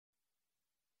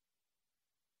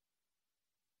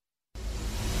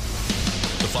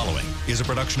is a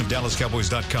production of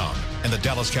DallasCowboys.com and the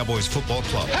Dallas Cowboys Football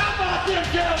Club. How about them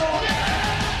Cowboys?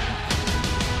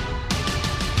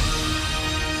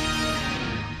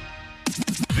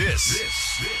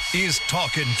 This is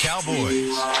Talkin'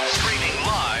 Cowboys. Streaming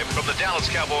live from the Dallas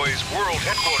Cowboys World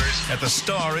Headquarters at the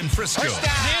Star in Frisco. First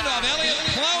down handoff. Elliott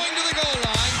plowing to the goal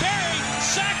line. Buried.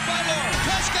 Sacked by Lord.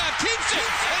 Prescott keeps it,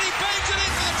 and he bangs it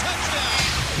in for the touchdown.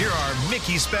 Here are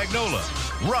Mickey Spagnola,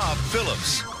 Rob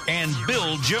Phillips, and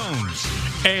Bill Jones.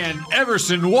 And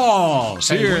Everson Walls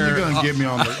here. When you going to get me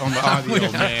on the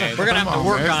audio, man? We're going to have to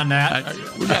work on that.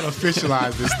 We got to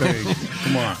officialize this thing.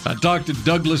 Come on. I talked to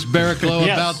Douglas Barraclough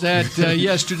about that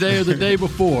yesterday or the day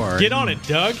before. Get on it,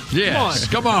 Doug. Yes,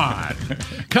 come on.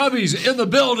 Cubbies in the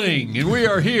building, and we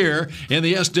are here in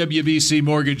the SWBC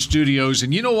Mortgage Studios.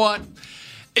 And you know what?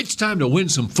 It's time to win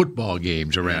some football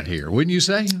games around here, wouldn't you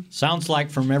say? Sounds like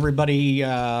from everybody,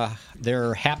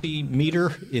 their happy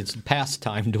meter, it's past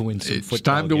time to win some football games. It's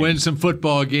time to win some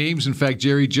football games. In fact,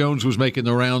 Jerry Jones was making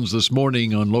the rounds this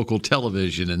morning on local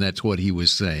television, and that's what he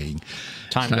was saying.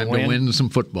 Time to win some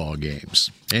football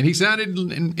games. And he sounded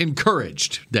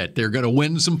encouraged that they're going to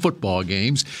win some football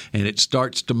games, and it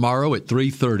starts tomorrow at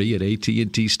 3:30 at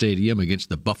AT&T Stadium against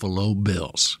the Buffalo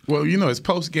Bills. Well, you know, his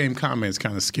post-game comments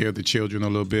kind of scared the children a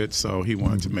little bit, so he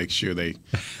wanted to make sure they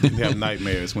didn't have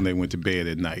nightmares when they went to bed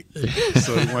at night.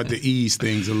 So he wanted to ease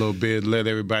things a little bit, let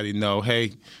everybody know,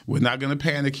 hey, we're not going to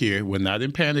panic here. We're not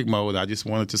in panic mode. I just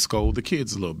wanted to scold the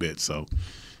kids a little bit, so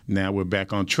now we're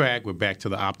back on track. We're back to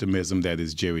the optimism that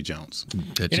is Jerry Jones.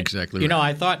 That's exactly right. You know,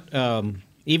 I thought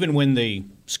even when the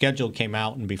schedule came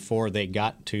out and before they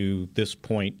got to this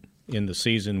point in the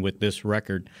season with this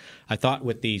record, I thought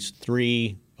with these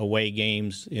 3 away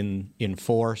games in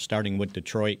 4, starting with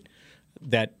Detroit,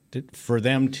 that for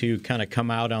them to kind of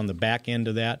come out on the back end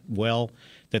of that,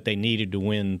 that they needed to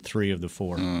win 3 of the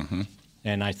 4. Mm-hmm.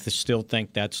 And I still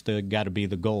think that's got to be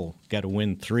the goal. Got to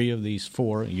win 3 of these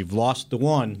 4. You've lost the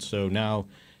 1, so now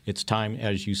it's time,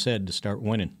 as you said, to start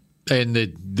winning. And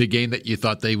the game that you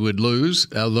thought they would lose,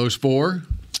 those 4,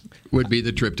 would be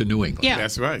the trip to New England. Yeah,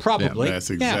 that's right. Probably. Yeah, that's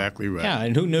exactly right. Yeah,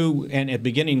 and who knew? And at the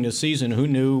beginning of the season, who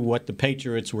knew what the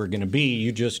Patriots were going to be?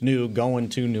 You just knew going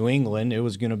to New England, it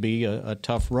was going to be a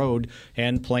tough road,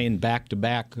 and playing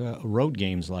back-to-back road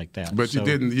games like that. But you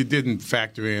didn't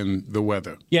factor in the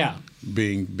weather. Yeah,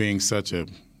 being such a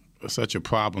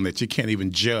problem that you can't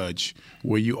even judge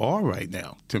where you are right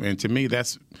now. And to me,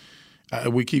 that's.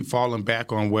 We keep falling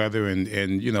back on weather,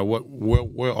 and you know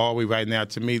where are we right now?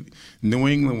 To me, New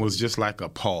England was just like a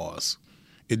pause.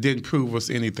 It didn't prove us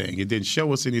anything. It didn't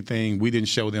show us anything. We didn't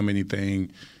show them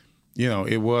anything. You know,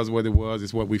 it was what it was.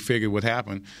 It's what we figured would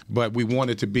happen. But we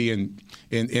wanted to be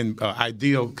in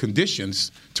ideal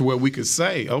conditions to where we could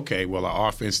say, okay, well, our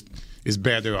offense is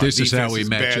better. This is how we is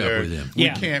match better. up with them.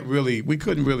 We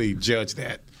couldn't really judge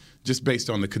that, just based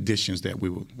on the conditions that we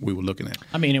were looking at.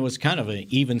 I mean, it was kind of an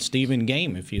even-Steven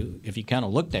game if you kind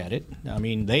of looked at it. I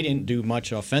mean, they didn't do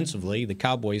much offensively. The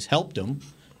Cowboys helped them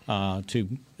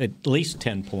to at least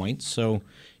 10 points. So,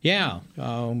 yeah,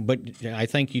 but I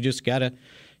think you just gotta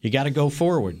go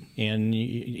forward,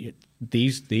 and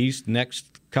these next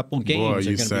couple games.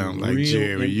 Boy, you sound like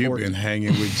Jerry. Important. You've been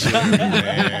hanging with Jerry,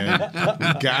 man.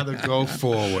 You gotta go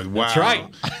forward. Wow, that's right.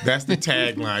 That's the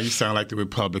tagline. You sound like the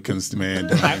Republicans, man.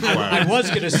 I was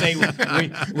going to say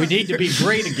we need to be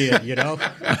great again. You know.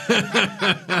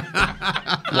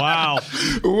 Wow.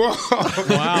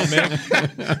 Wow, man.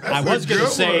 I was going to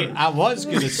say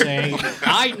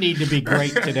I need to be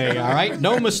great today. All right,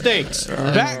 no mistakes.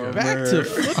 Back to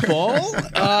football.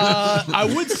 I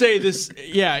would say this.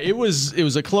 Yeah, it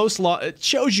was a close loss. It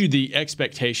shows you the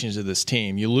expectations of this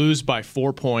team. You lose by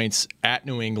 4 points at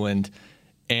New England,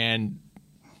 and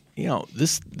you know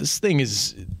this thing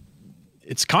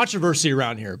it's controversy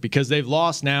around here because they've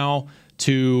lost now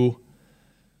to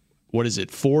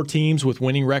 4 teams with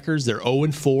winning records. They're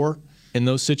 0-4 in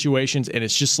those situations, and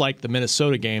it's just like the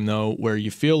Minnesota game though, where you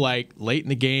feel like late in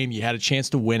the game you had a chance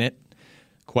to win it.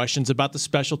 Questions about the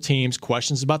special teams,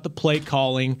 questions about the play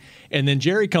calling, and then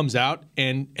Jerry comes out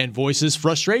and voices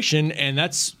frustration, and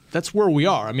that's where we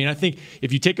are. I mean, I think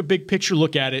if you take a big picture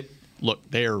look at it,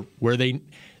 they're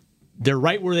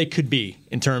right where they could be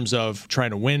in terms of trying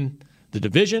to win the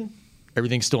division.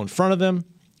 Everything's still in front of them,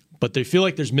 but they feel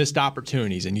like there's missed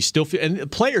opportunities, and you still feel, and the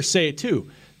players say it too.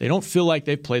 They don't feel like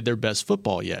they've played their best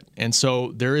football yet, and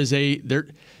so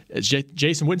as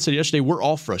Jason Witten said yesterday, we're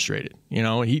all frustrated. You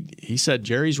know, he said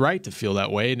Jerry's right to feel that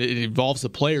way, and it involves the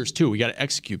players too. We got to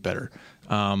execute better.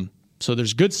 So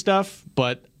there's good stuff,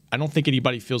 but I don't think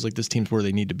anybody feels like this team's where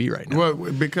they need to be right now.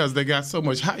 Well, because they got so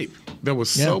much hype. There was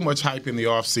so much hype in the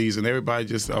offseason. Everybody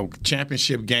just,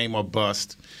 championship game or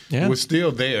bust. Yeah. We're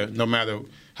still there, no matter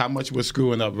how much we're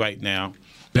screwing up right now.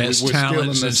 Best We're talent still in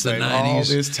the since the same, 90s. all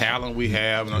this talent we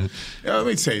have. Let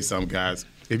me tell you something, guys.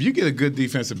 If you get a good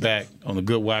defensive back on a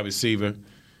good wide receiver,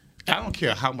 I don't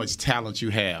care how much talent you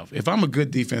have. If I'm a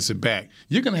good defensive back,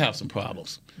 you're going to have some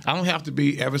problems. I don't have to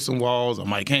be Everson Walls or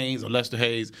Mike Haynes or Lester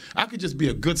Hayes. I could just be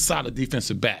a good, solid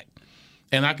defensive back,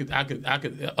 and I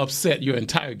could upset your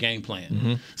entire game plan.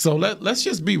 Mm-hmm. So let's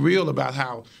just be real about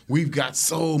how we've got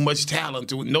so much talent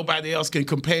to nobody else can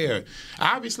compare.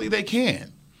 Obviously, they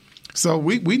can. So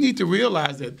we need to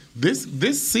realize that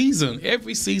this season,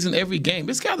 every game,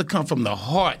 it's got to come from the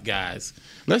heart, guys.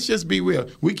 Let's just be real.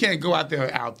 We can't go out there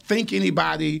and outthink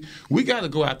anybody. We got to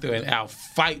go out there and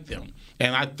outfight them.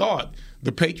 And I thought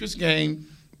the Patriots game,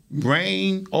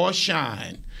 rain or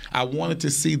shine, I wanted to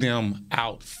see them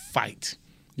outfight.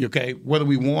 Okay, whether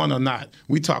we won or not,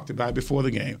 we talked about it before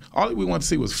the game. All we wanted to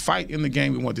see was fight in the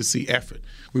game. We wanted to see effort.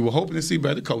 We were hoping to see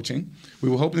better coaching. We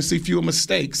were hoping to see fewer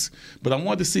mistakes. But I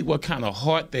wanted to see what kind of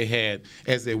heart they had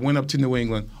as they went up to New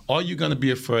England. Are you going to be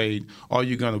afraid? Are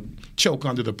you going to choke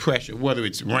under the pressure, whether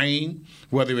it's rain,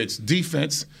 whether it's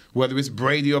defense, whether it's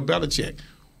Brady or Belichick?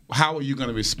 How are you going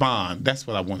to respond? That's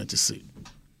what I wanted to see.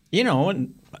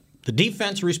 And the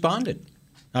defense responded.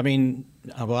 I mean,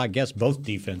 well, I guess both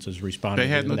defenses responded. They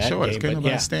had no choice. Couldn't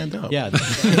nobody stand up. Yeah.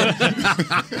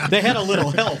 They had a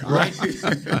little help, right?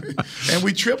 And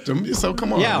we tripped them. So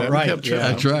come on. Yeah, man. right. We kept tripping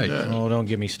That's them. right. Yeah. Oh, don't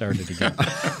get me started again.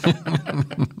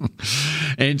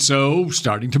 And so,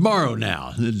 starting tomorrow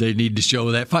now, they need to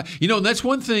show that fight. That's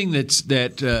one thing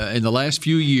that in the last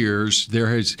few years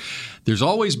there's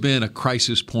always been a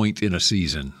crisis point in a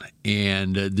season,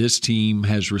 and this team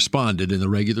has responded in the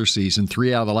regular season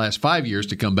 3 out of the last 5 years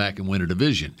to come back and win a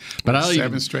division. But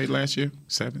Seven straight last year?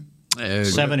 7?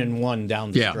 7-1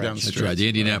 down the stretch. That's right. The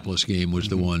Indianapolis game was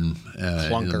the one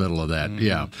in the middle of that. Mm-hmm.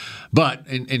 Yeah, but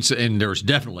and there was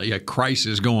definitely a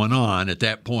crisis going on at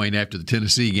that point after the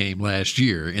Tennessee game last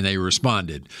year, and they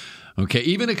responded. Okay,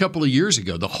 even a couple of years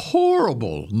ago, the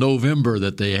horrible November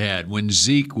that they had when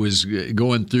Zeke was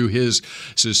going through his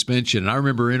suspension. And I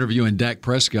remember interviewing Dak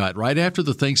Prescott right after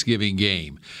the Thanksgiving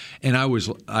game, and I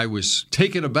was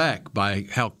taken aback by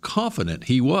how confident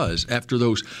he was after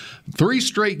those 3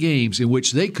 straight games in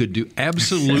which they could do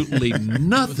absolutely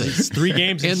nothing. 3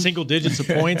 games in single digits of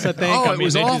points, I think. It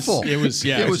was awful. It was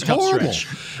horrible.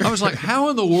 Stretch. I was like, how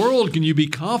in the world can you be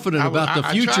confident about the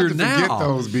future I tried to now? Forget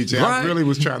those, BJ. Right? I really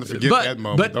was trying to forget that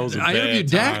moment. But Those are I bad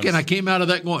interviewed Dak, times. and I came out of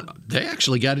that going, they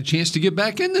actually got a chance to get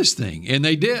back in this thing, and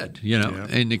they did.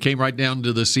 And it came right down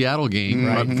to the Seattle game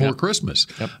right before Christmas.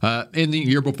 Yep. And the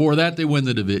year before that, they won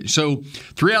the division. So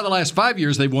 3 out of the last 5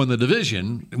 years, they've won the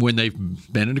division when they've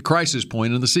been at a crisis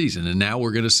point in the season. And now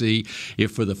we're going to see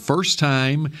if for the first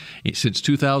time since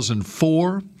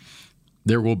 2004,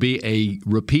 there will be a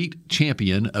repeat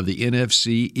champion of the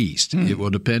NFC East. It will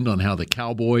depend on how the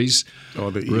Cowboys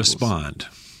respond.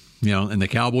 And the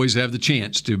Cowboys have the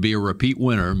chance to be a repeat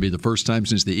winner and be the first time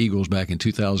since the Eagles back in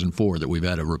 2004 that we've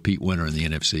had a repeat winner in the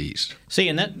NFC East. See,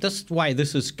 and that's why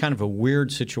this is kind of a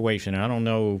weird situation. I don't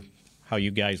know how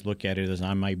you guys look at it, as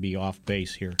I might be off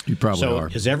base here. You probably are.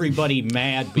 So is everybody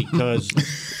mad because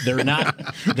they're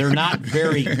not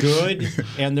very good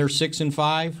and they're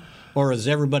 6-5, or is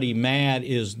everybody mad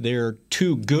is they're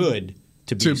too good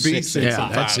to be 6-5? Yeah,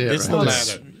 that's it. It's the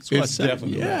latter. It's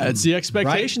definitely it's the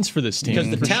expectations for this team.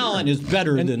 Because the talent is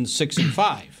better than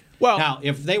 6-5. Well, now,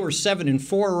 if they were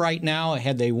 7-4 right now,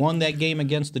 had they won that game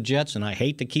against the Jets, and I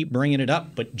hate to keep bringing it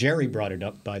up, but Jerry brought it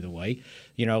up, by the way.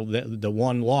 The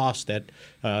one loss that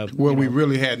we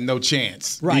really had no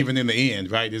chance, right, even in the end,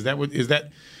 right? Is that?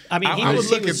 I mean, I would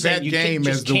look at that game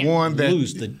as the one that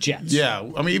lose the Jets. Yeah,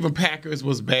 I mean, even Packers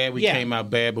was bad. We came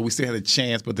out bad, but we still had a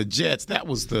chance. But the Jets, that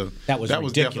was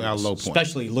definitely our low point.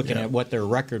 Especially looking at what their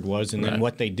record was, and then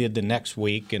what they did the next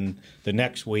week and the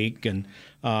next week, and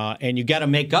you got to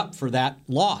make up for that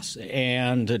loss.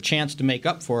 And the chance to make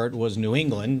up for it was New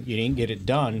England. You didn't get it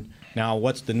done. Now,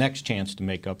 what's the next chance to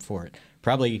make up for it?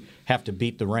 Probably have to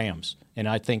beat the Rams. And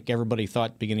I think everybody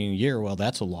thought at the beginning of the year, well,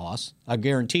 that's a loss. I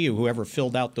guarantee you, whoever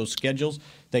filled out those schedules,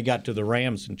 they got to the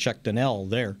Rams and checked an L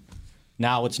there.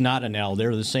 Now it's not an L.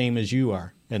 They're the same as you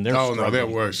are. And they're no, they're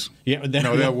worse. Yeah,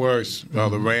 they're worse. Oh,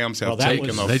 the Rams have taken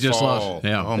a fall. They just lost.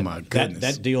 Yeah. Oh, my goodness.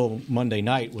 That deal Monday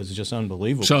night was just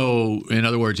unbelievable. So, in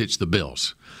other words, it's the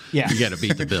Bills. Yeah. You got to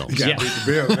beat the Bills. Beat the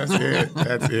Bills. That's it.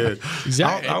 That's it.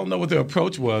 Exactly. I don't know what their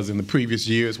approach was in the previous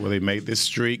years where they made this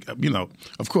streak.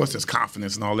 Of course, there's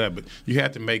confidence and all that, but you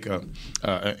had to make an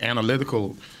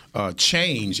analytical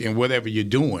change in whatever you're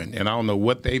doing. And I don't know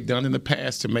what they've done in the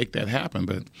past to make that happen,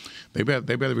 but they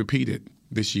better repeat it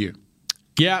this year.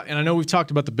 Yeah, and I know we've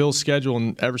talked about the Bills' schedule,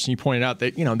 and Everson, you pointed out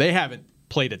that they haven't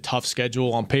played a tough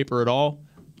schedule on paper at all.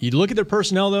 You look at their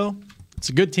personnel, though, it's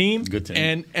a good team. Good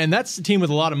team. And that's the team with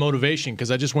a lot of motivation,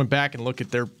 because I just went back and looked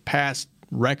at their past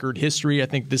record history. I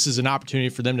think this is an opportunity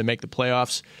for them to make the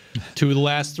playoffs 2 of the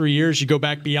last 3 years. You go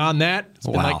back beyond that, it's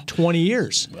been like 20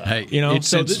 years. Hey,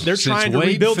 so they're trying to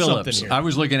rebuild something here. I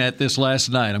was looking at this last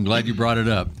night. I'm glad you brought it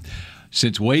up.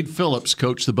 Since Wade Phillips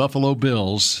coached the Buffalo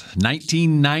Bills,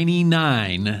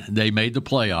 1999, they made the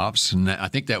playoffs, and I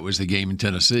think that was the game in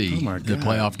Tennessee. Oh my God. The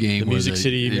playoff game, The Music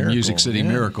City Miracle. Music City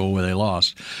Miracle, where they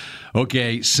lost.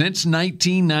 Okay, since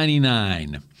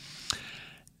 1999.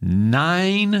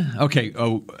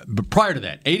 But prior to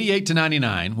that, 88 to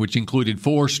 99, which included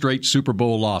 4 straight Super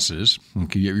Bowl losses.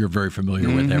 You're very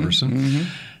familiar with Everson. Mm-hmm.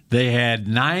 They had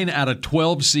 9 out of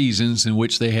 12 seasons in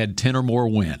which they had 10 or more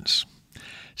wins.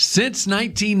 Since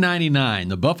 1999,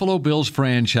 the Buffalo Bills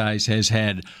franchise has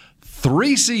had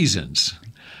 3 seasons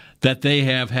that they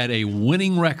have had a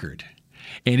winning record.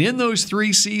 And in those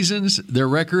 3 seasons, their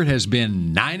record has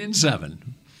been 9-7.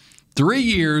 3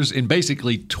 years in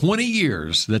basically 20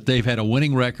 years that they've had a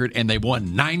winning record, and they've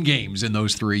won 9 games in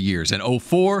those 3 years. And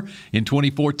 04, in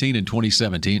 2014, and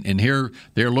 2017. And here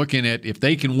they're looking at, if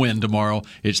they can win tomorrow,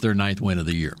 it's their 9th win of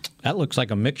the year. That looks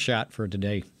like a mix shot for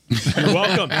today. You're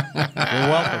welcome. You're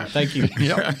welcome. Thank you.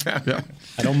 Yep.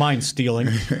 I don't mind stealing.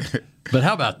 But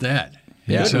how about that?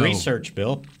 Good So, research,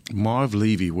 Bill. Marv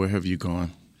Levy, where have you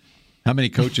gone? how many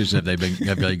coaches have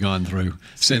they gone through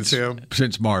since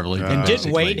Marv Levy? And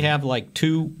didn't Wade have like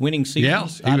 2 winning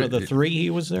seasons out of the 3 he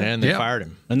was there? And they fired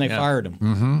him. And they fired him.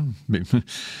 Mm-hmm.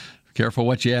 Careful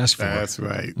what you ask for. That's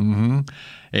right. Mm-hmm.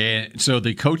 And so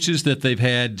the coaches that they've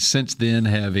had since then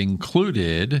have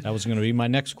included. That was going to be my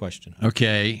next question.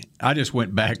 Okay, I just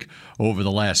went back over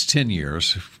the last 10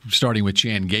 years, starting with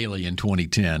Chan Gailey in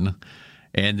 2010,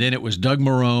 and then it was Doug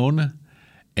Marrone,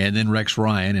 and then Rex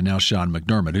Ryan, and now Sean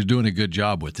McDermott, who's doing a good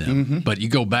job with them. Mm-hmm. But you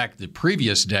go back the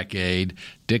previous decade,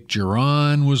 Dick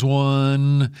Geron was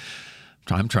one.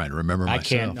 I'm trying to remember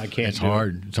myself. I can't. It's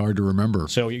hard. It's hard to remember.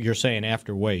 So you're saying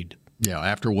after Wade? Yeah,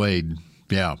 after Wade.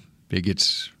 Yeah, it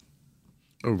gets.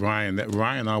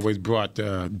 Ryan always brought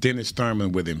Dennis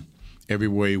Thurman with him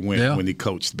everywhere he went when he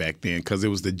coached back then, because it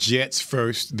was the Jets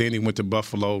first, then he went to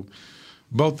Buffalo.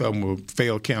 Both of them were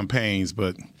failed campaigns,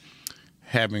 but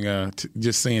having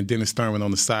just seeing Dennis Thurman on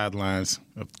the sidelines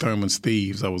of Thurman's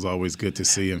Thieves, that was always good to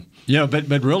see him. Yeah,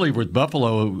 but really with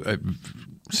Buffalo,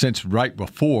 since right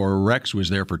before, Rex was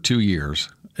there for 2 years.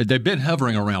 They've been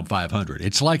hovering around 500.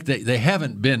 It's like they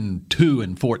haven't been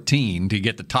 2-14 to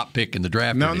get the top pick in the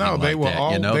draft. No, they were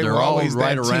always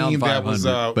right that around team 500, that was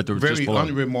but they're very just below.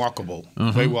 unremarkable.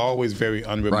 Mm-hmm. They were always very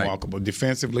unremarkable. Right.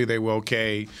 Defensively, they were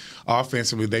okay.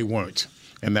 Offensively, they weren't,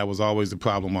 and that was always the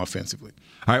problem offensively.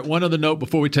 All right, one other note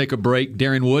before we take a break.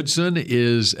 Darren Woodson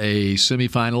is a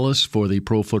semifinalist for the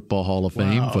Pro Football Hall of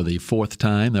Fame for the 4th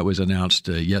time. That was announced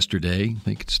yesterday. I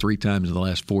think it's 3 times in the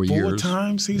last 4 years. 4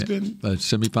 times he's been? A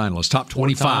semifinalist. Top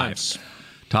 25.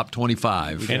 Top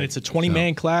 25. And it's a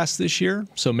 20-man class this year,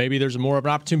 so maybe there's more of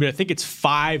an opportunity. But I think it's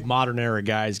 5 modern-era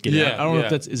guys getting out. I don't know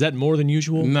if is that more than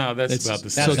usual? No, that's about the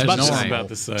same. So it's about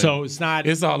the same. So it's not.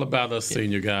 It's all about us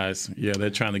senior guys. Yeah, they're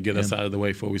trying to get us out of the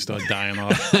way before we start dying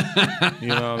off.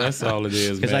 That's all it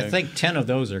is, because I think 10 of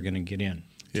those are going to get in.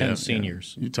 10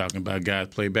 seniors. You're talking about guys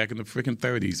played back in the freaking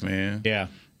 30s, man. Yeah.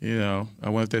 I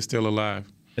wonder if they're still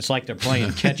alive. It's like they're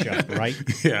playing catch-up, right?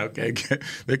 Yeah, okay.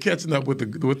 They're catching up with the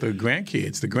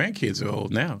grandkids. The grandkids are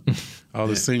old now. All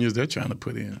the seniors they're trying to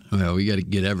put in. Well, we got to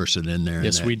get Everson in there.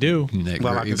 Yes, we do.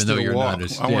 I can still walk.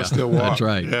 I want to still walk. That's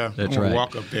right. Yeah, that's I right.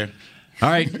 Walk up there. All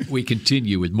right, we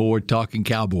continue with more Talking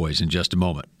Cowboys in just a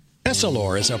moment.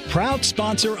 Essilor is a proud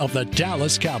sponsor of the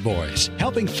Dallas Cowboys,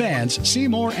 helping fans see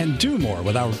more and do more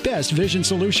with our best vision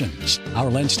solutions.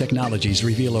 Our lens technologies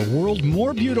reveal a world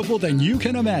more beautiful than you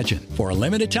can imagine. For a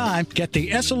limited time, get the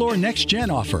Essilor Next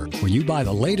Gen offer. When you buy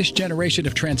the latest generation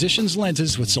of Transitions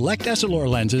lenses with select Essilor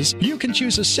lenses, you can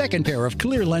choose a second pair of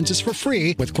clear lenses for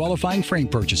free with qualifying frame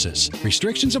purchases.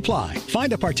 Restrictions apply.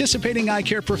 Find a participating eye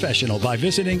care professional by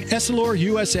visiting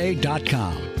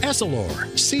EssilorUSA.com.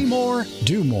 Essilor. See more,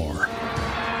 do more.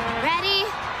 Ready?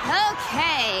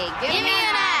 Okay. Give me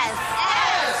an S.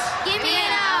 S. Give me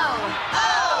an O.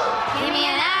 O. Give me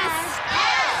an S.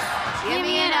 S. Give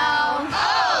me an O.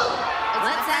 O.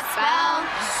 What's that spell?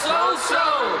 So.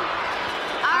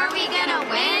 Are we gonna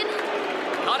win?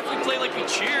 Not if we play like we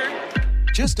cheered.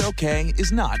 Just okay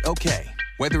is not okay.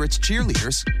 Whether it's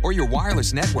cheerleaders or your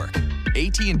wireless network,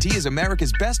 AT&T is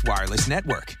America's best wireless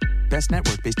network. Best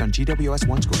network based on GWS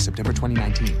One score September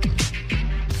 2019.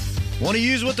 Want to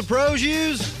use what the pros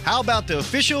use? How about the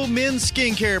official men's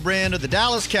skincare brand of the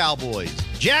Dallas Cowboys,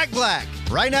 Jack Black?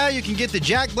 Right now, you can get the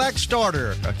Jack Black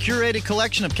Starter, a curated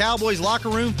collection of Cowboys locker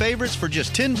room favorites for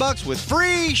just $10 with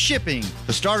free shipping.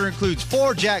 The starter includes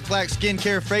 4 Jack Black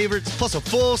skincare favorites, plus a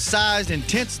full-sized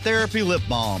intense therapy lip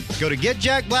balm. Go to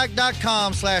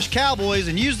getjackblack.com/Cowboys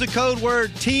and use the code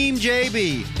word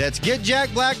TEAMJB. That's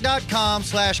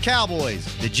getjackblack.com/Cowboys.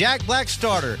 The Jack Black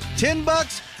Starter,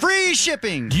 $10, free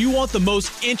shipping. Do you want the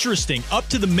most interesting,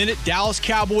 up-to-the-minute Dallas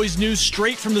Cowboys news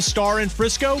straight from the Star in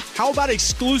Frisco? How about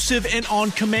exclusive and on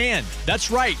command?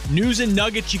 That's right, news and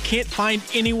nuggets you can't find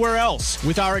anywhere else.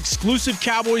 With our exclusive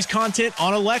Cowboys content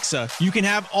on Alexa, you can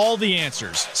have all the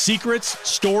answers, secrets,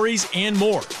 stories, and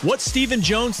more. What's Stephen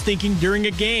Jones thinking during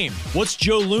a game? What's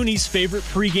Joe Looney's favorite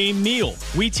pregame meal?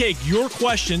 We take your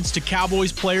questions to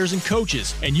Cowboys players and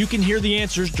coaches, and you can hear the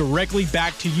answers directly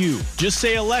back to you. Just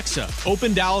say, Alexa,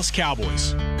 open Dallas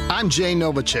Cowboys. I'm Jay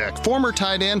Novacek, former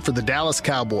tight end for the Dallas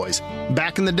Cowboys.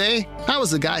 Back in the day, I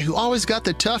was the guy who always got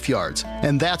the tough yards,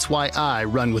 and that's why I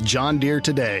run with John Deere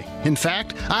today. In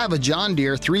fact, I have a John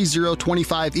Deere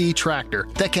 3025E tractor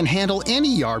that can handle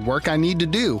any yard work I need to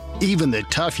do, even the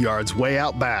tough yards way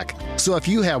out back. So if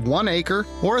you have 1 acre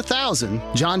or 1,000,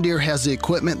 John Deere has the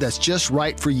equipment that's just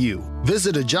right for you.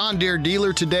 Visit a John Deere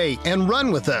dealer today and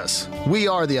run with us. We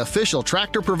are the official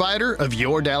tractor provider of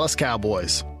your Dallas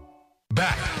Cowboys.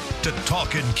 Back to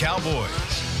Talking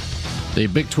Cowboys. The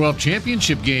Big 12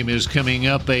 championship game is coming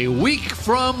up a week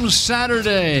from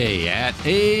Saturday at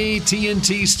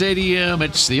AT&T Stadium.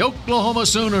 It's the Oklahoma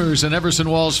Sooners and Everson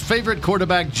Wall's favorite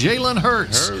quarterback, Jalen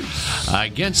Hurts,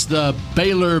 against the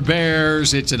Baylor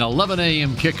Bears. It's an 11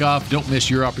 a.m. kickoff. Don't miss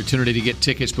your opportunity to get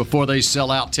tickets before they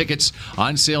sell out. Tickets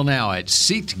on sale now at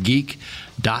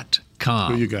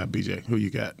SeatGeek.com. Who you got, BJ? Who you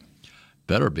got?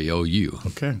 Better be OU.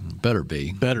 Okay.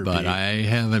 But I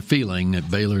have a feeling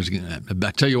that Baylor's going to –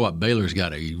 I tell you what, Baylor's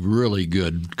got a really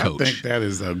good coach. I think that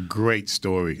is a great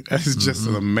story. That is just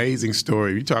an amazing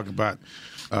story. You talk about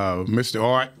Mr.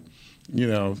 Art,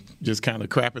 just kind of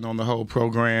crapping on the whole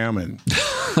program. And,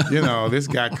 this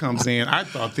guy comes in. I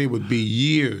thought they would be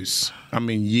years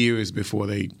before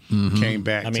they came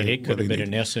back. It could have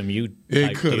been an SMU type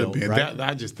It could have deal, been. right?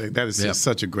 I just think that is just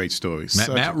such a great story.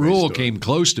 Matt Rule came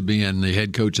close to being the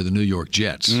head coach of the New York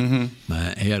Jets. He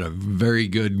had a very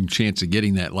good chance of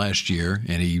getting that last year,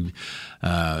 and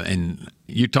and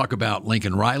you talk about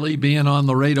Lincoln Riley being on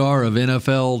the radar of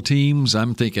NFL teams.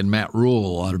 I'm thinking Matt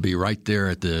Rule ought to be right there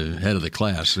at the head of the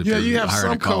class. Yeah, you have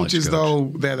some coaches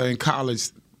though that are in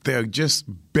college. They're just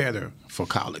better for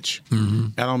college.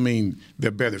 I don't mean they're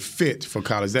better fit for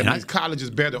college. That means college is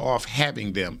better off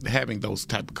having those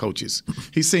type of coaches.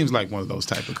 He seems like one of those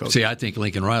type of coaches. See, I think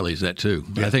Lincoln Riley's that too.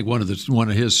 Yeah. I think one of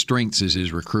his strengths is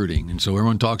his recruiting, and so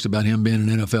everyone talks about him being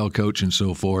an NFL coach and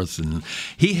so forth. And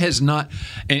he has not.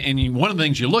 And one of the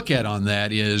things you look at on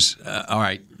that is, all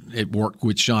right, it worked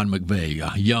with Sean McVay,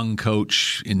 a young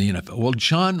coach in the NFL. Well,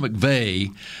 Sean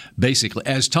McVay, basically,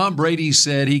 as Tom Brady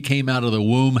said, he came out of the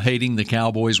womb hating the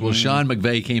Cowboys. Well, Sean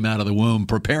McVay came out of the womb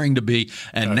preparing to be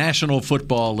a National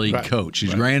Football League coach.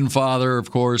 His grandfather, of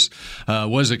course,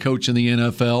 was a coach in the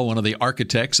NFL, one of the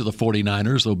architects of the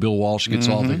 49ers, though Bill Walsh gets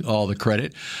all the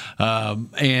credit.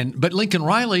 But Lincoln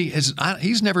Riley,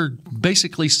 he's never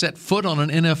basically set foot on an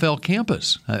NFL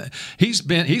campus. He's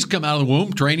come out of the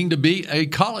womb training to be a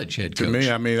college head coach.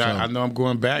 To me, I know I'm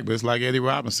going back, but it's like Eddie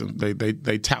Robinson.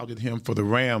 They touted him for the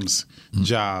Rams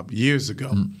job years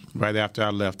ago, right after I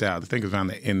left out. I think it was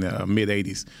around in the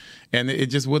mid-'80s. And it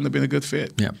just wouldn't have been a good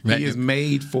fit. Yeah. He is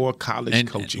made for college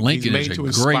coaching. Lincoln He's made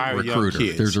is a great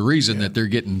recruiter. There's a reason that they're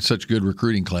getting such good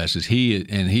recruiting classes.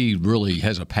 He really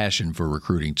has a passion for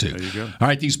recruiting too. There you go. All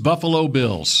right, these Buffalo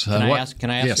Bills. Can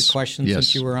I ask a question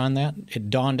since you were on that? It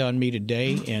dawned on me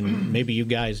today, and maybe you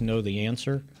guys know the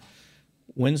answer.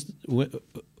 When's the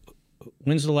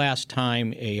last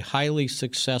time a highly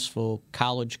successful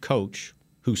college coach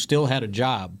who still had a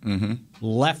job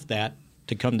left that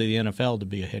to come to the NFL to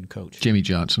be a head coach? Jimmy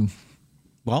Johnson.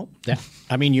 Well,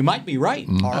 you might be right.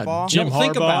 Harbaugh. Jim Harbaugh.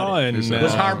 Think about it.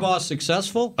 Was Harbaugh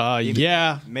successful?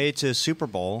 Yeah. Made to Super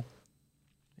Bowl.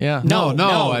 Yeah. No. He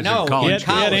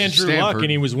had Andrew Luck, and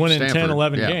he was winning 10,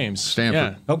 11 games.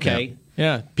 Stanford. Yeah. Okay.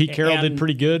 Yeah. Pete Carroll did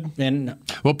pretty good.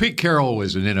 Well, Pete Carroll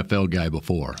was an NFL guy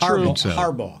before.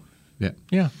 Harbaugh.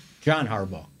 Yeah. John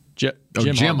Harbaugh. Jim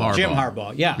Harbaugh. Jim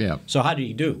Harbaugh. Yeah. So how did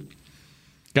he do?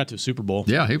 Got to a Super Bowl.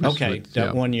 Yeah, he was. Okay,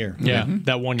 that 1 year. Yeah,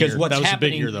 that 1 year. What's That was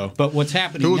happening, a big year, though. But what's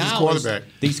happening Who was now his quarterback?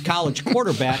 is these college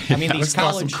quarterbacks. I mean, these Let's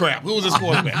start some college crap. Who was his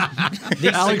quarterback?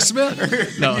 Alex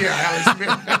Smith? No. Yeah, Alex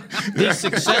Smith. these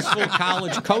successful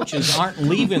college coaches aren't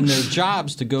leaving their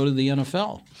jobs to go to the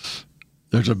NFL.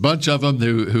 There's a bunch of them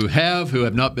who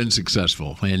have not been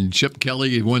successful. And Chip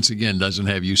Kelly, once again, doesn't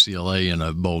have UCLA in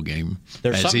a bowl game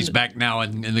as he's back now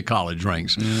in the college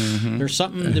ranks. Mm-hmm. There's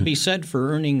something to be said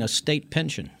for earning a state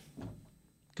pension.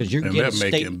 Because you're And getting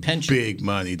they're making state pension. big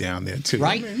money down there, too.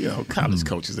 Right? I mean, college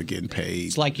coaches are getting paid.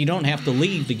 It's like you don't have to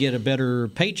leave to get a better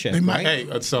paycheck, They might, right?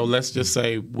 hey, so let's just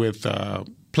say with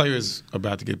players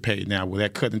about to get paid now, will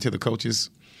that cut into the coaches'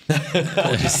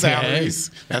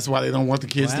 salaries? That's why they don't want the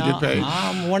kids to get paid.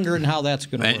 I'm wondering how that's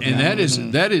going to work. And that is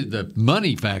the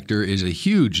money factor is a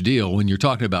huge deal when you're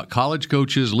talking about college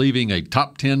coaches leaving a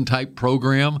top 10 type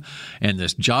program and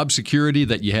this job security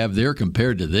that you have there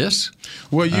compared to this.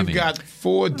 Well, you've got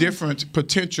 4 different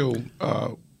potential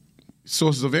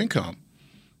sources of income: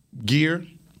 gear,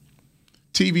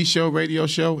 TV show, radio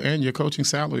show, and your coaching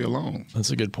salary alone. That's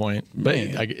a good point.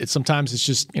 But sometimes it's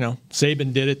just,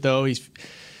 Saban did it, though.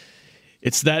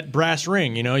 It's that brass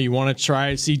ring, you want to try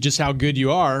to see just how good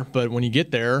you are, but when you get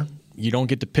there, you don't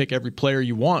get to pick every player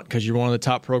you want because you're one of the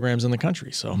top programs in the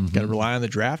country. So you got to rely on the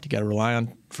draft. You got to rely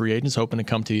on free agents hoping to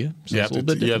come to you. So You have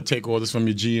to take orders from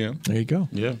your GM. There you go.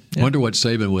 Yeah. Wonder what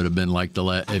Saban would have been like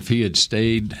if he had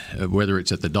stayed, whether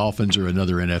it's at the Dolphins or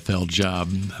another NFL job,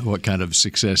 what kind of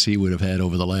success he would have had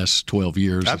over the last 12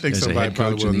 years. I think as a somebody head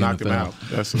coach probably would in have the knocked him NFL. out.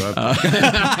 That's what I think.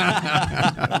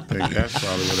 I think that's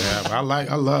probably what happened.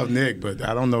 I love Nick, but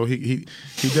I don't know. He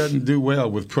doesn't do well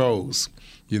with pros.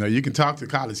 You can talk to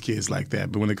college kids like that,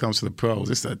 but when it comes to the pros,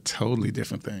 it's a totally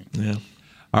different thing. Yeah.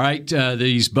 All right,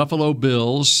 these Buffalo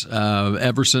Bills,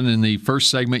 Everson, in the first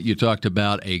segment you talked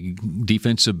about a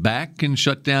defensive back can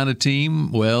shut down a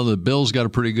team. Well, the Bills got a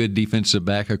pretty good defensive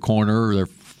back, a corner, their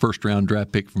first-round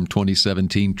draft pick from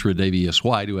 2017, Tre'Davious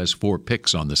White, who has 4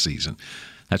 picks on the season.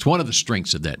 That's one of the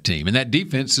strengths of that team, and that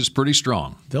defense is pretty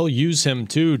strong. They'll use him,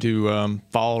 too, to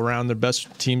follow around their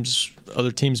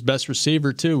other team's best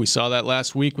receiver, too. We saw that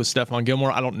last week with Stephon Gilmore.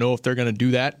 I don't know if they're going to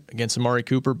do that against Amari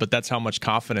Cooper, but that's how much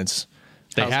confidence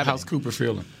they have. How's Cooper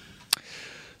feeling?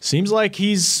 Seems like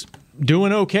he's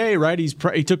doing okay, right?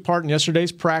 He took part in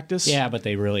yesterday's practice. Yeah, but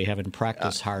they really haven't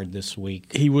practiced hard this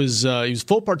week. He was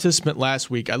full participant last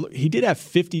week. He did have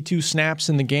 52 snaps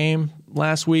in the game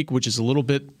last week, which is a little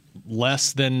bit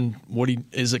less than what he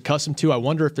is accustomed to. I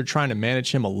wonder if they're trying to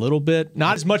manage him a little bit.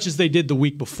 Not as much as they did the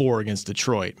week before against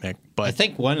Detroit, Mick. But I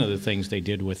think one of the things they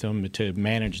did with him to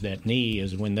manage that knee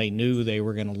is when they knew they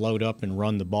were going to load up and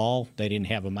run the ball, they didn't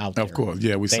have him out there. Of course,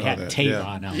 yeah, we saw that. They had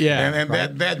Tavon out there. And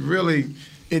right? that really,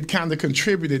 it kind of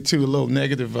contributed to a little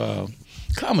negative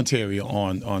commentary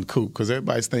on Coop, because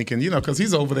everybody's thinking, because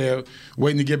he's over there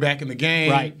waiting to get back in the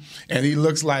game. Right. And he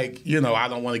looks like, I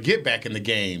don't want to get back in the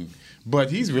game.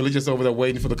 But he's really just over there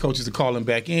waiting for the coaches to call him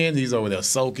back in. He's over there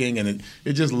soaking, and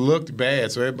it just looked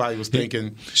bad. So everybody was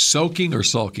thinking, soaking or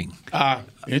sulking?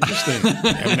 Interesting.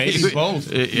 And maybe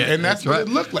both. And that's what it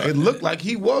looked like. It looked like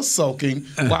he was soaking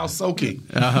while soaking.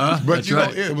 But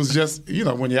it was just,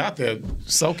 when you're out there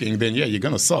soaking, then you're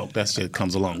going to soak. That shit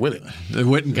comes along with it. It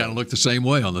wouldn't kind of look the same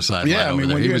way on the sideline. Yeah, I mean,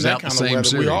 when he you're was in that out the kind of same weather,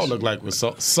 series. we all look like we're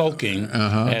soaking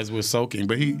as we're soaking.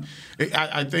 But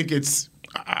I think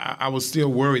I was still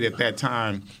worried at that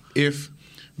time if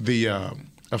the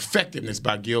effectiveness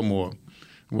by Gilmore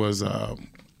was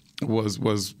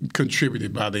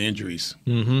contributed by the injuries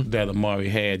that Amari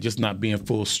had, just not being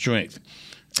full strength.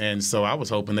 And so I was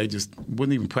hoping they just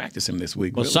wouldn't even practice him this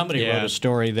week. Well, really. somebody wrote a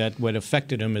story that what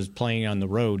affected him is playing on the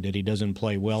road, that he doesn't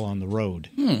play well on the road.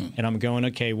 And I'm going,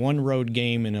 okay, one road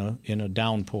game in a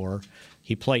downpour.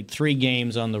 He played 3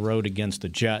 games on the road against the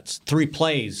Jets, 3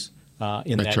 plays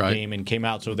in that game, and came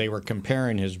out. So they were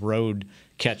comparing his road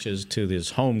catches to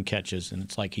his home catches, and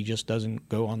it's like he just doesn't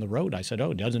go on the road. I said,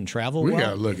 "Oh, doesn't travel we well." got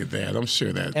to look at that. I'm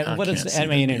sure that.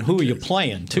 And who are you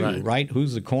playing too, right?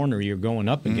 Who's the corner you're going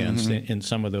up against in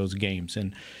some of those games?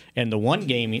 And the one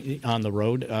game on the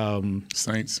road,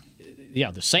 Saints. Yeah,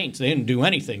 the Saints, they didn't do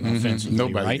anything offensively,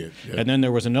 Nobody right? did. Yeah. And then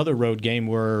there was another road game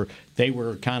where they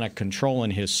were kind of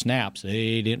controlling his snaps.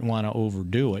 They didn't want to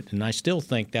overdo it. And I still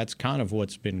think that's kind of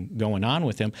what's been going on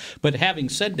with him. But having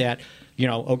said that,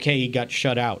 okay, he got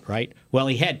shut out, right? Well,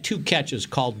 he had 2 catches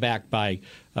called back by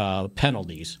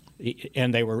penalties.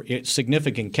 and they were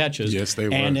significant catches. Yes, they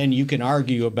were. And then you can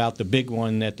argue about the big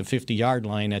one at the 50-yard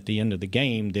line at the end of the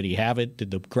game. Did he have it?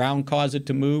 Did the ground cause it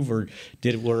to move, or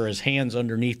were his hands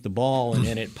underneath the ball and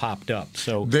then it popped up?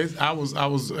 So I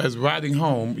was as riding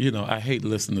home. I hate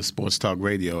listening to sports talk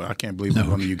radio. I can't believe I'm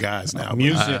one of you guys now.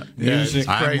 Music.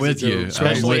 I'm with you.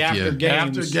 Especially after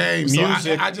games. After games.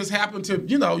 Music. So I just happened to,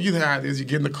 you know how it is. You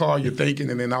get in the car, you're thinking,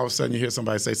 and then all of a sudden you hear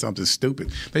somebody say something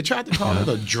stupid. They tried to call it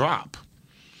a drop.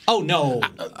 Oh, no.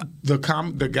 The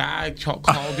guy called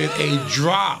it a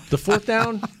drop. The fourth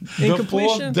down incompletion? The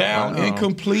fourth down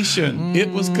incompletion. It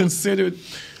was considered,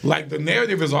 like the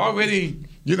narrative is already,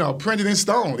 printed in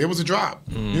stone. It was a drop.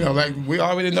 Like we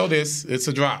already know this. It's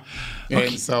a drop.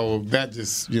 And so that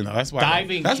just, that's why I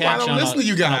don't listen to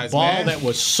you guys, a ball man. that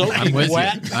was soaking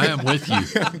wet. I am with you.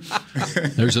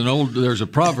 There's a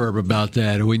proverb about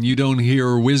that. When you don't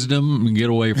hear wisdom, get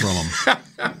away from them.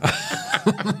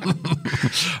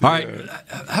 All right.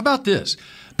 How about this?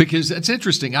 Because that's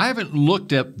interesting. I haven't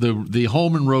looked at the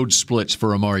home and road splits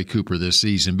for Amari Cooper this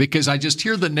season because I just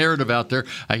hear the narrative out there.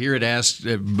 I hear it asked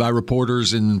by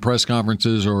reporters in press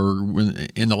conferences or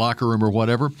in the locker room or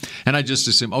whatever, and I just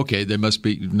assume, okay, they must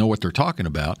know what they're talking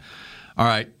about. All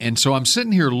right, and so I'm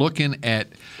sitting here looking at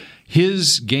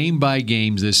his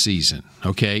game-by-games this season,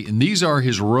 okay, and these are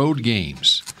his road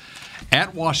games.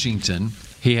 At Washington,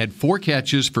 he had 4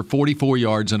 catches for 44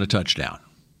 yards and a touchdown,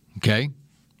 okay?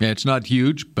 Yeah, it's not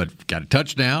huge, but got a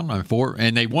touchdown on 4,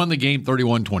 and they won the game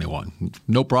 31-21.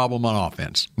 No problem on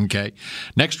offense, okay?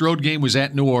 Next road game was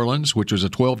at New Orleans, which was a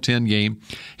 12-10 game.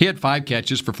 He had 5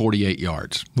 catches for 48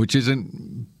 yards, which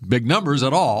isn't big numbers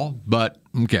at all, but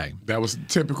okay. That was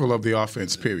typical of the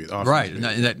offense, period. Right,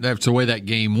 that's the way that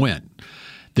game went.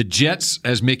 The Jets,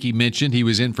 as Mickey mentioned, he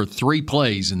was in for 3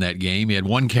 plays in that game. He had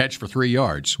 1 catch for 3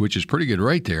 yards, which is pretty good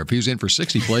right there. If he was in for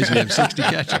 60 plays, he'd have 60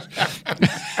 catches.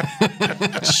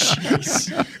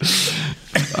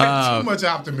 Too much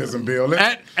optimism, Bill.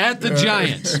 At the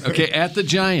Giants, okay, at the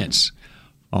Giants.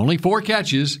 Only 4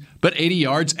 catches, but 80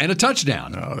 yards and a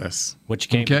touchdown. Oh, which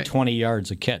came to 20 yards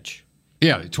a catch.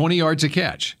 Yeah, 20 yards a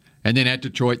catch. And then at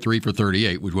Detroit, 3 for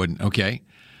 38, which wasn't okay.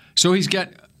 So he's got,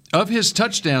 of his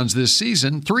touchdowns this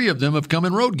season, 3 of them have come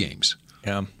in road games.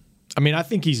 Yeah. I mean, I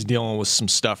think he's dealing with some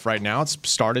stuff right now. It's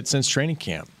started since training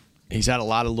camp. He's had a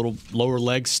lot of little lower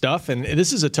leg stuff, and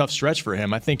this is a tough stretch for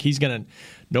him. I think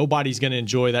nobody's gonna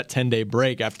enjoy that 10-day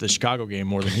break after the Chicago game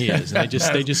more than he is. And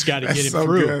they just got to get him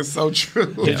through. Good. So true.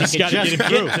 They just got to get him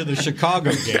through to the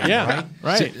Chicago game. Yeah,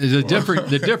 right. See,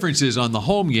 the difference is on the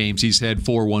home games he's had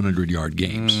 4 100-yard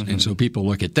games, and so people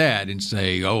look at that and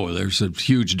say, "Oh, there's a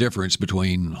huge difference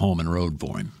between home and road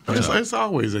for him." It's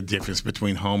always a difference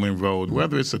between home and road,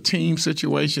 whether it's a team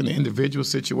situation, an individual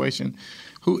situation.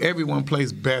 Everyone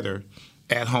plays better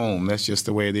at home. That's just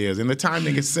the way it is. And the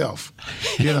timing itself,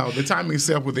 the timing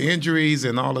itself with the injuries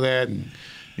and all of that. And,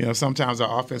 sometimes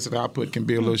our offensive output can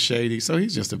be a little shady. So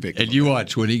he's just a victim. And you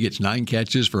watch when he gets 9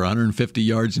 catches for 150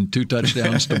 yards and 2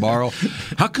 touchdowns tomorrow.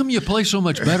 How come you play so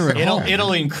much better at home?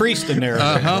 It'll increase the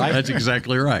narrative, right? That's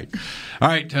exactly right. All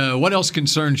right. What else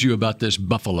concerns you about this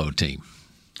Buffalo team?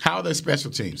 How are their special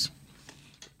teams?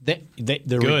 The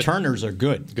returners are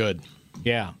good. Good.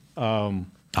 Yeah.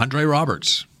 Andre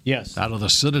Roberts. Yes. Out of the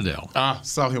Citadel.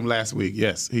 Saw him last week.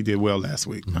 Yes, he did well last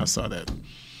week. I saw that.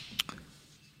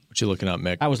 What you looking up,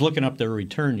 Mick? I was looking up their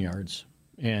return yards,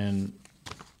 and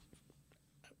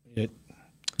you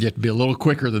have to be a little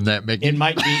quicker than that, Mickey. It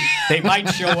might be. They might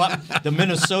show up. The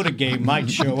Minnesota game might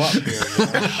show up here.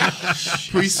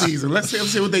 Preseason. Let's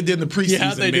see what they did in the preseason. Yeah,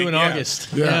 how they do in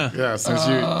August. Yeah. Since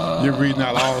you're reading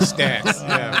out all stats.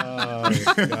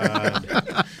 Oh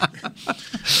God.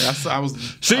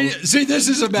 See, this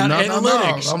is about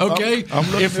analytics, okay?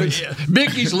 If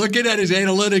Mickey's looking at his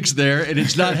analytics there, and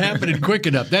it's not happening quick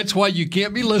enough. That's why you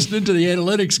can't be listening to the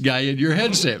analytics guy in your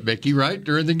headset, Mickey, right,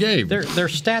 during the game. Their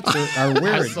stats are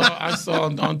weird. I saw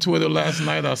on Twitter last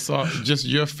night, I saw just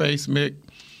your face, Mick,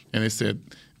 and it said,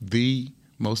 the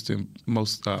most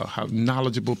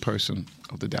knowledgeable person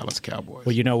of the Dallas Cowboys.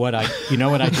 Well, you know what I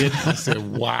did? I said,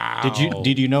 wow.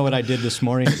 Did you know what I did this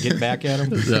morning to get back at him?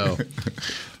 No.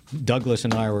 Douglas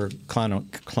and I were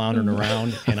clowning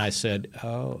around, and I said,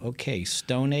 "Oh, okay,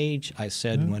 Stone Age." I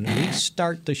said, "When we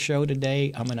start the show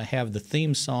today, I'm going to have the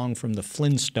theme song from the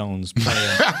Flintstones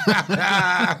playing."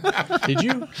 Did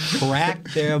you? Crack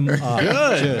them up.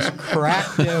 Good. Just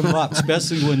crack them up,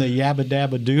 especially when the Yabba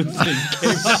Dabba Doo thing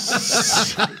came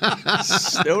up.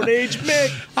 Stone Age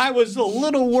Mick. I was a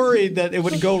little worried that it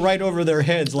would go right over their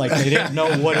heads, like they didn't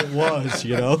know what it was.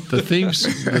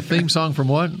 The theme song from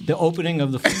what? The opening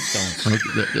of the Flintstones.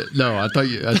 Flintstones. No, I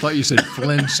thought you said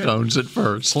Flintstones at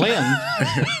first.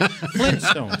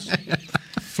 Flintstones.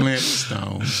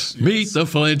 Flintstones. Meet the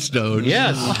Flintstones.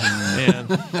 Yes.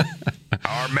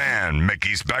 Our man,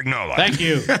 Mickey Spagnola. Thank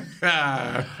you.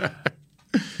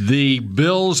 The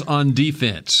Bills on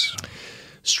defense.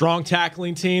 Strong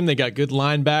tackling team. They got good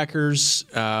linebackers.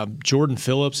 Jordan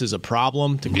Phillips is a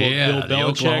problem, to quote Bill the Belichick.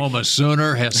 Oklahoma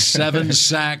Sooner has 7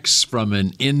 sacks from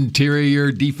an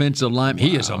interior defensive lineman.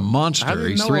 He is a monster.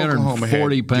 He's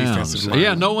 340 pounds.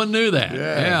 Yeah, no one knew that.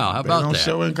 Yeah, how about that? They don't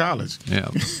show in college. Yeah,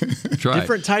 that's right.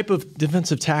 Different type of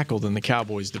defensive tackle than the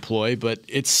Cowboys deploy, but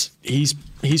he's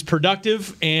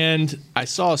productive. And I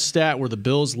saw a stat where the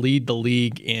Bills lead the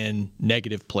league in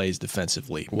negative plays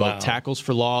defensively, both tackles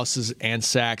for losses and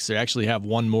sacks. They actually have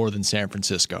one more than San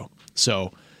Francisco.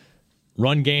 So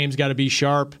run game's got to be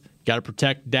sharp, got to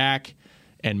protect Dak,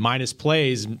 and minus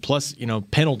plays, plus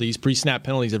penalties, pre-snap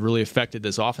penalties have really affected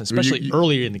this offense, especially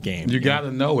earlier in the game. You got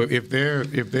to know if they're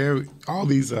all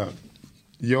these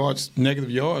negative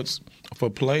yards for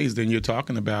plays, then you're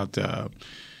talking about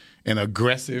an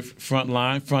aggressive front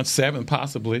line, front seven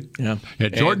possibly. Yeah,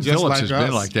 Jordan Phillips has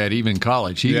been like that even in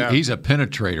college. He's a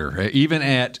penetrator. Even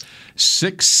at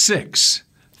 6'6",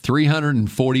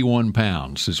 341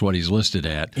 pounds is what he's listed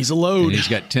at. He's a load. And he's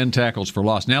got 10 tackles for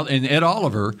loss. Now, and Ed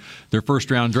Oliver, their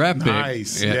first-round draft pick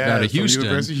out of Houston.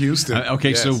 University of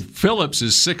Houston. So Phillips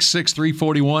is 6'6",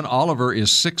 341. Oliver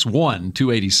is 6'1",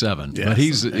 287. But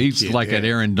he's like an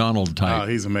Aaron Donald type. Oh,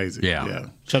 he's amazing. Yeah.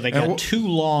 So they got 2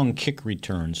 long kick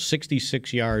returns,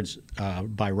 66 yards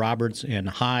by Roberts and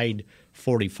Hyde,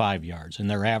 45 yards, and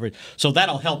their average. So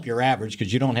that'll help your average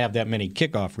because you don't have that many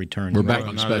kickoff returns. We're back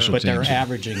on special but teams. They're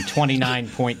averaging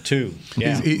 29.2.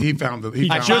 Yeah, he found the.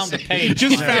 I found the page.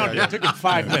 Just found it. It took him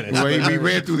 5 minutes. Well, we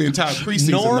read through the entire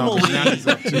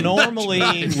preseason. Normally,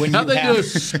 when you have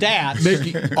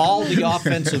stats, all the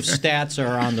offensive stats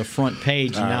are on the front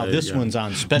page, and now this one's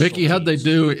on special. Mickey, how'd they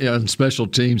do on special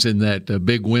teams in that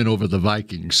big win over the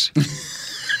Vikings?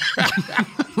 I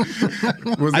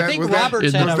think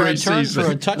Roberts had a return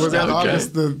for a touchdown. Was that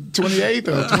August the 28th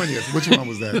or 20th? Which one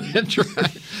was that? That's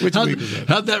right. Which week was that?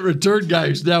 How'd that return guy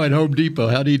who's now at Home Depot,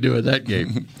 how'd he do in that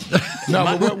game?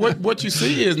 No, but what you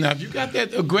see is now if you got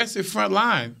that aggressive front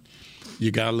line,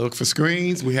 you got to look for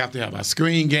screens. We have to have our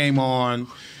screen game on.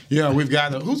 We've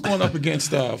got who's going up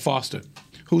against Foster?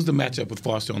 Who's the matchup with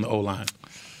Foster on the O-line?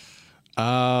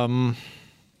 That's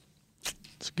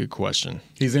a good question.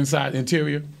 He's inside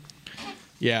interior?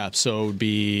 Yeah, so it would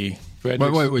be... Wait,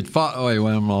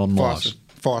 I'm lost.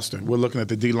 Foster. We're looking at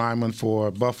the D lineman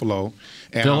for Buffalo,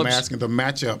 and Phillips? I'm asking the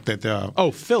matchup that...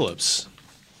 Phillips.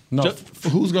 No,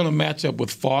 who's going to match up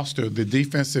with Foster, the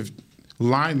defensive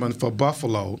lineman for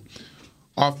Buffalo?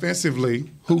 Offensively,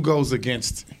 who goes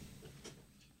against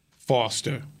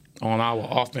Foster on our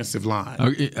offensive line?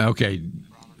 Okay.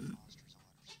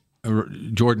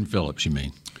 Jordan Phillips, you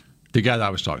mean? The guy that I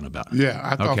was talking about. Yeah,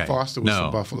 I thought Foster was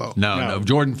from Buffalo. No,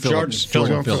 Jordan Phillips.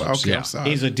 Jordan Phillips. Okay, I'm sorry.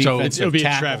 He's a defensive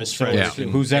tackle, Travis Frederick.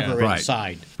 who's ever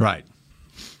inside. Right.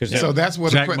 So that's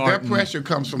where their pressure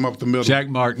comes from up the middle. Jack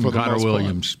Martin, Connor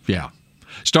Williams. Yeah.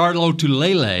 Starlo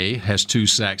Tulele has 2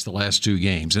 sacks the last 2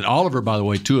 games. And Oliver, by the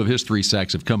way, 2 of his 3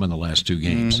 sacks have come in the last 2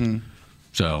 games. Mm-hmm.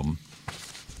 So,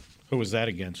 who was that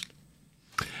against?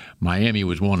 Miami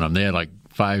was one of them. They had like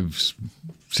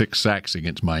 5-6 sacks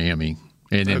against Miami.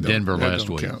 And in Denver last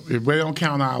week. If we don't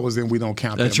count ours, then we don't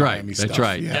count that Miami stuff. That's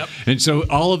right. Yeah. Yep. And so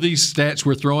all of these stats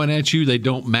we're throwing at you, they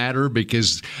don't matter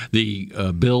because the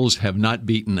Bills have not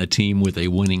beaten a team with a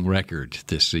winning record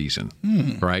this season,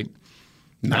 right?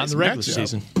 Not in the regular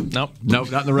season. Nope.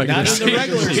 Not in the regular season. Not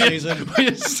in the regular season. We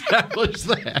established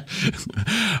that.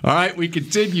 All right, we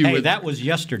continue. Hey, that was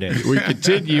yesterday. We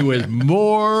continue with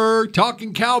more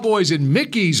Talking Cowboys and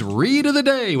Mickey's Read of the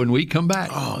Day when we come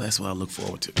back. Oh, that's what I look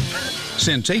forward to.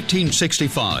 Since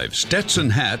 1865,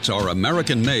 Stetson hats are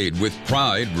American-made with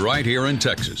pride right here in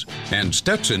Texas. And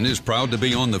Stetson is proud to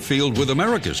be on the field with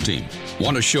America's team.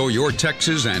 Want to show your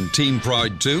Texas and team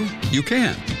pride too? You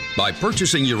can. By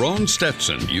purchasing your own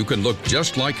Stetson, you can look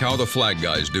just like how the flag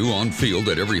guys do on field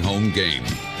at every home game.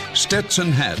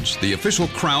 Stetson hats, the official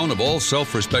crown of all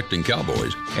self-respecting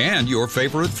Cowboys, and your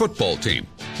favorite football team.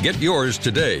 Get yours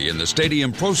today in the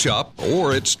Stadium Pro Shop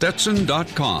or at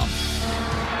Stetson.com.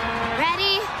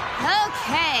 Ready?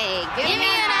 Okay. Give me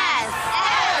an S.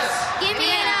 S. Give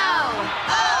me an O.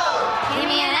 O. Give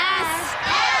me an S.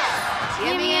 S.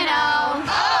 Give me an O.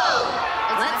 O.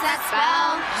 What's that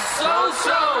spell? So.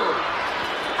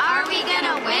 Are we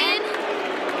gonna win?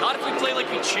 Not if we play like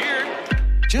we cheered.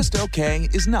 Just okay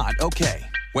is not okay.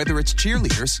 Whether it's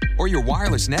cheerleaders or your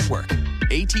wireless network,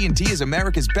 AT&T is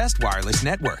America's best wireless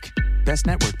network. Best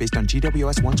network based on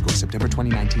GWS One score September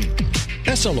 2019.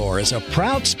 Essilor is a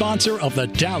proud sponsor of the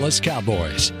Dallas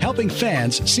Cowboys, helping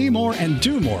fans see more and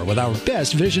do more with our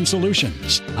best vision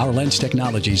solutions. Our lens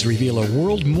technologies reveal a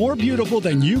world more beautiful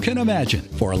than you can imagine.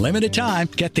 For a limited time,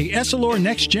 get the Essilor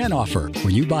Next Gen offer.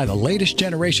 When you buy the latest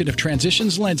generation of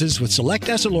Transitions lenses with select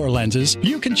Essilor lenses,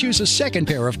 you can choose a second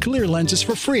pair of clear lenses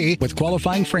for free with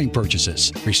qualifying frame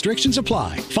purchases. Restrictions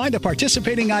apply. Find a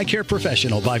participating eye care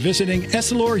professional by visiting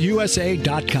EssilorUSA.com.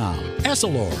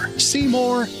 Essilor. See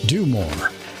more, do more.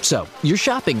 So, you're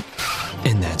shopping,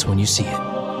 and that's when you see it.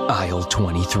 Aisle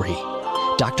 23.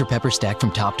 Dr. Pepper stacked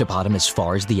from top to bottom as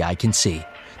far as the eye can see.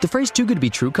 The phrase too good to be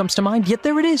true comes to mind, yet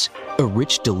there it is. A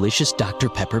rich, delicious Dr.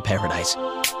 Pepper paradise.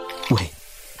 Wait,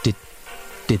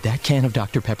 did that can of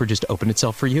Dr. Pepper just open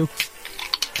itself for you?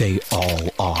 They all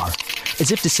are.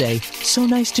 As if to say, so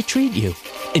nice to treat you.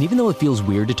 And even though it feels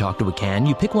weird to talk to a can,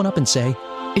 you pick one up and say,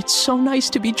 it's so nice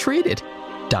to be treated.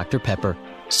 Dr. Pepper,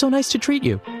 so nice to treat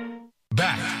you.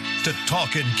 Back to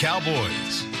Talking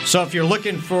Cowboys. So if you're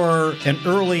looking for an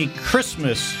early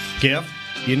Christmas gift,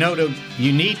 you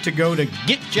need to go to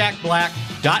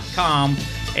getjackblack.com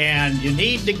and you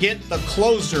need to get the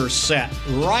closer set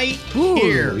right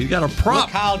here. You got a prop.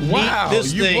 Look how neat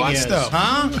this thing is,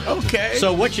 huh? Okay.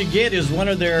 So what you get is one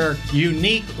of their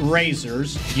unique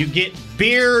razors. You get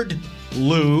beard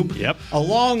lube,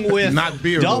 along with Not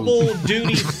beer double lube.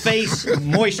 duty face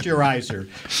moisturizer.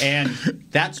 And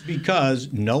that's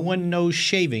because no one knows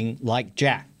shaving like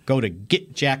Jack. Go to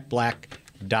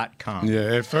getjackblack.com.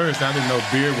 Yeah, at first I didn't know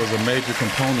beard was a major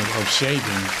component of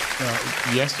shaving.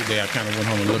 Yesterday I kind of went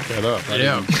home and looked that up.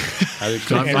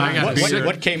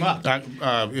 What came up?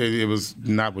 It was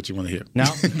not what you want to hear. No?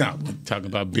 No, talking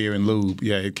about beer and lube.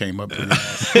 Yeah, it came up pretty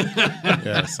fast.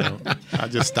 Yeah, so I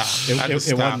just stopped. It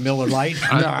wasn't Miller Lite?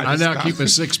 I now keep a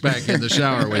six-pack in the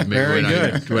shower with me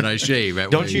when I shave. That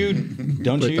Don't way you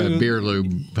that beer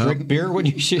lube. drink beer when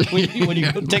you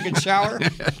take a shower?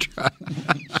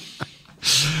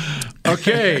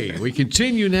 Okay, we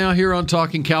continue now here on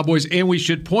Talking Cowboys, and we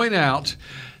should point out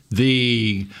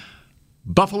the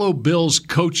Buffalo Bills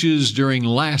coaches during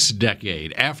last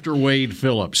decade after Wade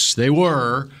Phillips. They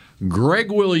were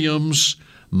Greg Williams,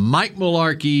 Mike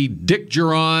Mularkey, Dick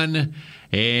Geron,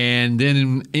 and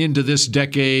then into this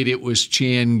decade, it was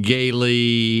Chan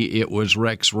Gailey, it was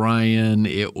Rex Ryan,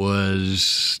 it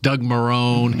was Doug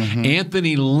Marrone. Mm-hmm.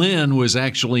 Anthony Lynn was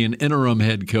actually an interim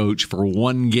head coach for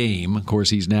one game. Of course,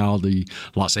 he's now the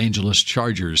Los Angeles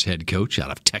Chargers head coach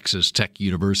out of Texas Tech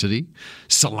University,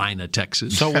 Salina,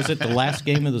 Texas. So was it the last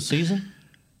game of the season?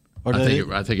 I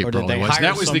think it probably was.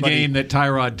 That was the game that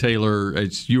Tyrod Taylor,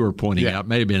 as you were pointing out,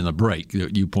 may have been in the break,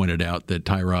 you pointed out that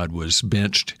Tyrod was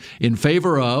benched in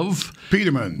favor of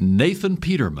Nathan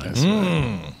Peterman. That's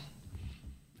right.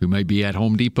 Who may be at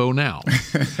Home Depot now.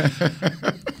 He's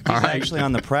actually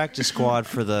on the practice squad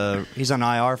he's on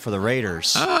IR for the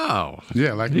Raiders. Oh.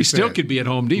 Yeah, like he still could be at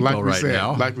Home Depot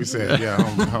now. Like we said,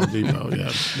 Home Depot.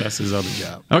 Yeah, that's his other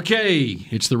job. Okay,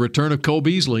 it's the return of Cole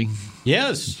Beasley.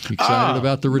 Yes. Excited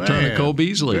about the return of Cole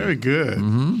Beasley. Very good.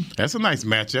 Mm-hmm. That's a nice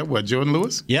matchup. What, Jordan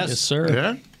Lewis? Yes, sir.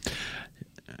 Yeah.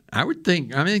 I would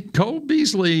think, Cole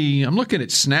Beasley, I'm looking at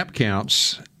snap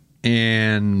counts,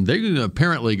 and they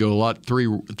apparently go a lot,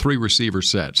 three receiver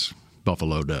sets.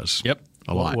 Buffalo does. Yep.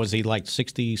 A lot. Was he like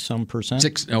 60-some percent?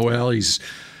 He's the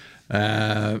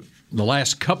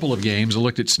last couple of games. I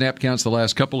looked at snap counts the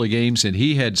last couple of games, and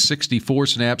he had 64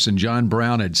 snaps, and John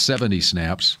Brown had 70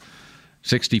 snaps.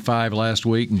 65 last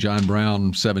week, and John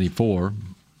Brown 74.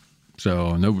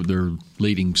 So they're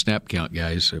leading snap count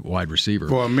guys at wide receiver.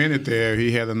 For a minute there,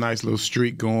 he had a nice little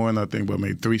streak going. I think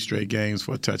maybe 3 straight games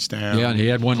for a touchdown. Yeah, and he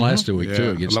had one last week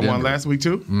too against Denver. One last week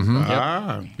too?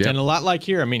 Mm-hmm. Yep. And a lot like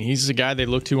here. He's the guy they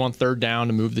look to on third down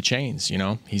to move the chains.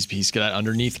 He's that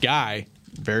underneath guy,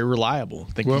 very reliable.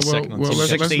 I think he's second on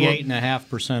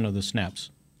 68.5% of the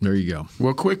snaps. There you go.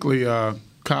 Well, quickly,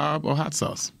 Cobb or hot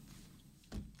sauce?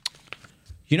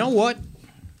 You know what?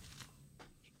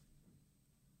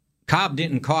 Cobb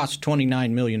didn't cost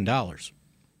 $29 million.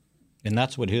 And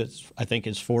that's what his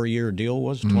 4-year deal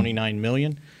was, $29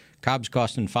 million. Cobb's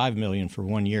costing $5 million for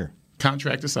 1 year.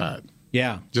 Contract aside.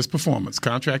 Yeah. Just performance.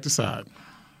 Contract aside.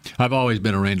 I've always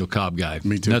been a Randall Cobb guy.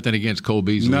 Me too. Nothing against Cole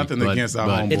Beasley. Nothing against our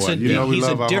homeboy. He's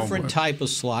a different type of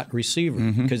slot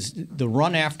receiver because the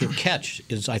run after catch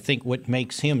is, I think, what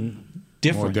makes him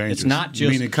different. It's not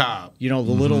just meaning Cobb. The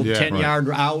little 10-yard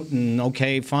out and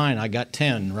okay, fine, I got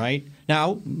 10, right?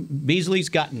 Now, Beasley's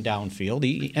gotten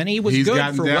downfield, and he was He's good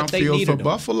gotten for what they downfield needed for him.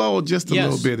 Buffalo just a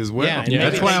little bit as well. Yeah,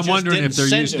 That's why I'm wondering if they're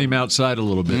using him outside a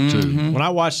little bit, too. When I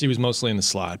watched, he was mostly in the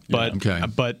slot. But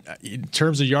in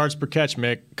terms of yards per catch,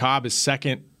 Mick, Cobb is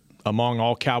second among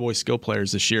all Cowboy skill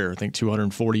players this year. I think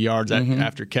 240 yards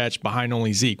after catch, behind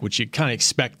only Zeke, which you kind of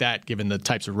expect that given the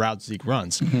types of routes Zeke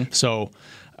runs. So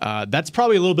that's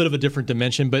probably a little bit of a different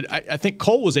dimension, but I think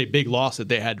Cole was a big loss that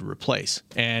they had to replace.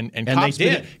 And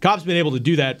Cobb's been able to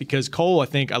do that because Cole, I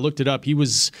think, I looked it up, he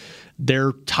was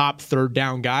their top third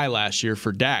down guy last year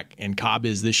for Dak, and Cobb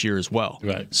is this year as well.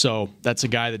 Right. So that's a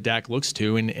guy that Dak looks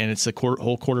to, and it's a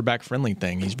whole quarterback-friendly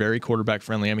thing. He's very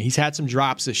quarterback-friendly. I mean, he's had some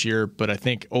drops this year, but I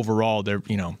think overall,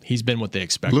 he's been what they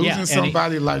expected. Losing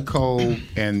somebody like Cole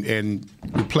and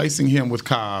replacing him with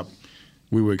Cobb,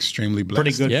 we were extremely blessed.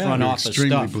 Pretty good front office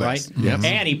stuff, blessed. right? Yes.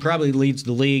 And he probably leads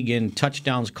the league in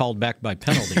touchdowns called back by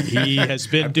penalty. He has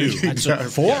been due. That's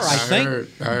 4, I think.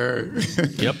 I heard.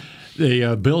 Yep.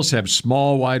 The Bills have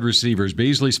small wide receivers.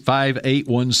 Beasley's 5'8",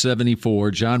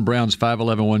 174. John Brown's 5'11",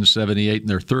 178. And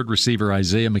their third receiver,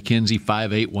 Isaiah McKenzie,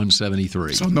 5'8",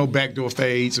 173. So no backdoor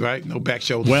fades, right? No back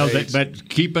shoulder fades. But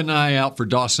keep an eye out for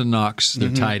Dawson Knox,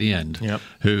 their tight end,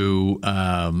 who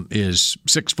is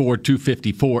 6'4",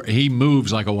 254. He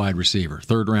moves like a wide receiver.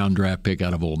 Third-round draft pick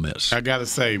out of Ole Miss. I got to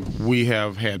say, we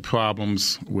have had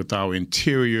problems with our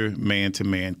interior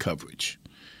man-to-man coverage.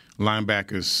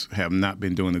 Linebackers have not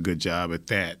been doing a good job at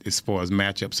that as far as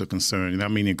matchups are concerned. And I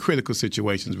mean, in critical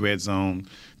situations, red zone,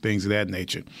 things of that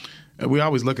nature. We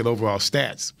always look at overall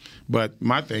stats. But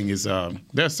my thing is there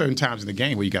are certain times in the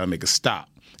game where you got to make a stop.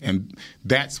 And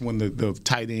that's when the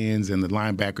tight ends and the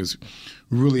linebackers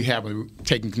really have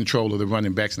taken control of the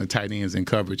running backs and the tight ends in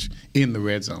coverage in the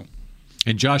red zone.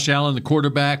 And Josh Allen, the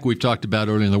quarterback, we've talked about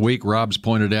earlier in the week. Rob's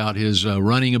pointed out his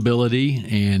running ability,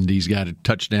 and he's got a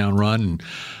touchdown run.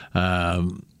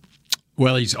 And,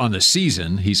 he's on the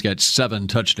season. He's got 7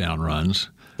 touchdown runs.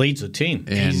 Leads the team.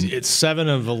 And it's 7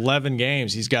 of 11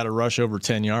 games. He's got to rush over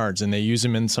 10 yards, and they use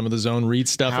him in some of the zone read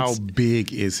stuff. How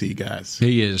big is he, guys?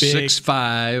 He is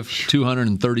 6'5",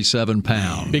 237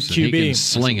 pounds. Big QB. He can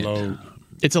sling it.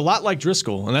 It's a lot like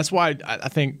Driscoll, and that's why I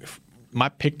think – my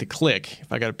pick to click,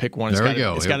 if I got to pick one, it's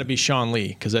got to be Sean Lee,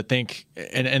 because I think,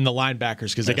 and the linebackers,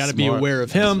 because they got to be aware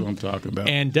of him. That's what I'm talking about.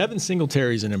 And Devin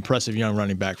Singletary is an impressive young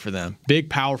running back for them. Big,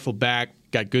 powerful back,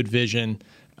 got good vision.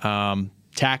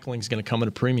 Tackling is going to come at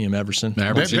a premium, Everson.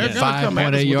 They're going to come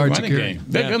at us with the running game.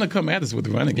 They're going to come at us with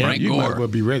the running game. You might as well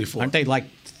be ready for it. Aren't they like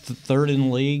third in the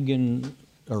league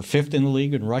or fifth in the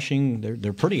league in rushing?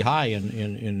 They're pretty high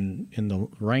in the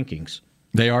rankings.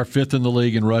 They are 5th in the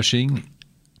league in rushing.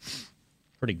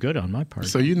 Pretty good on my part.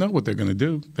 So you know what they're going to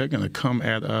do. They're going to come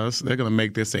at us. They're going to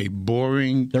make this a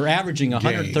boring They're averaging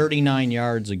 139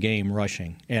 yards a game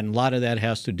rushing, and a lot of that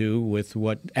has to do with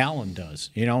what Allen does.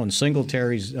 And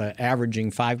Singletary's averaging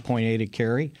 5.8 a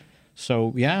carry.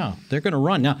 So, yeah, they're going to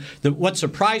run. Now, what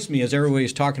surprised me is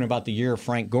everybody's talking about the year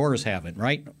Frank Gore is having,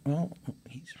 right? Well,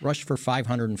 he's rushed for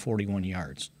 541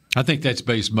 yards. I think that's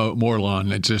based more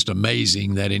on it's just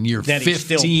amazing that in year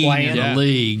 15 in the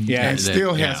league. And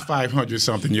still has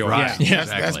 500-something yards. Right.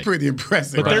 That's pretty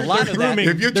impressive. But a lot of that,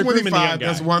 if you're 25,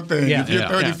 that's one thing. If you're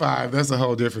 35, that's a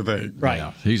whole different thing. Right.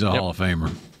 Yeah. He's a Hall of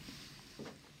Famer.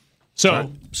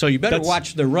 So you better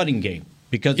watch the running game.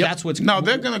 Because that's what's no,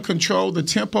 they're going to control the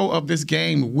tempo of this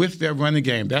game with their running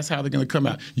game. That's how they're going to come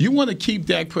out. You want to keep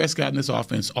Dak Prescott and this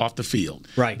offense off the field.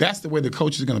 Right. That's the way the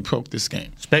coach is going to approach this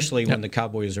game. Especially when the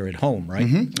Cowboys are at home, right?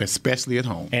 Mm-hmm. Especially at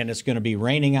home. And it's going to be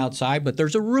raining outside, but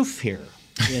there's a roof here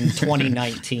in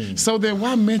 2019. So then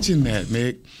why mention that,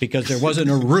 Mick? Because there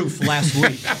wasn't a roof last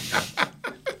week.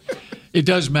 It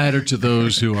does matter to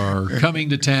those who are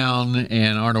coming to town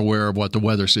and aren't aware of what the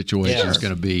weather situation is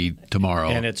going to be tomorrow.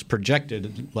 And it's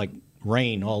projected like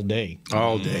rain all day.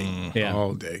 All day. Yeah.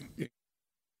 All day.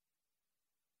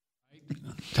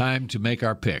 Time to make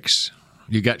our picks.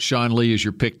 You got Sean Lee as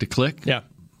your pick to click? Yeah.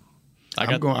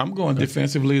 I'm going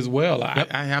defensively as well.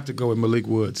 I have to go with Malik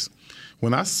Woods.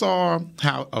 When I saw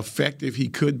how effective he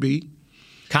could be.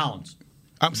 Collins.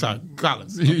 I'm sorry,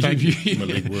 Collins. Thank you,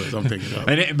 Malik Woods. I'm thinking of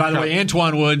And by the way,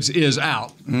 Antoine Woods is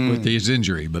out with his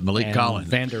injury, but Malik Collins.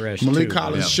 Van Der Esch Malik too.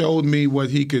 Collins showed me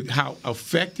how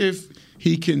effective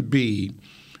he can be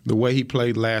the way he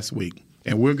played last week.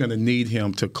 And we're going to need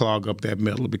him to clog up that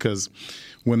middle, because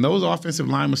when those offensive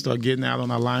linemen start getting out on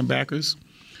our linebackers,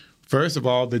 first of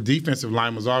all, the defensive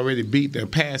lineman's already beat. They're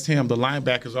past him. The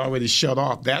linebacker's already shut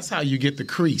off. That's how you get the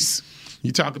crease.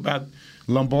 You talk about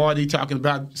Lombardi talking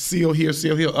about seal here,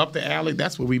 up the alley.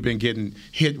 That's what we've been getting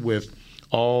hit with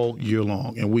all year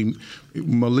long. And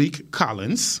Malik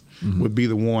Collins would be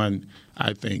the one,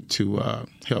 I think, to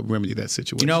help remedy that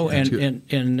situation.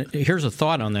 And here's a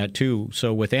thought on that, too.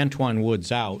 So with Antoine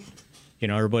Woods out,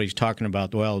 everybody's talking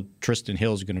about, well, Tristan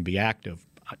Hill's going to be active.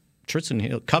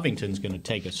 Covington's going to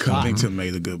take a spot. Covington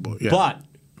made a good boy. Yeah. But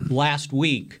last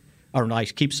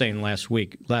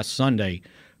Sunday,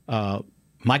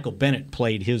 Michael Bennett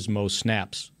played his most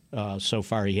snaps so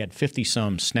far. He had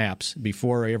 50-some snaps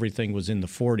before everything was in the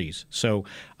 40s. So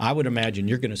I would imagine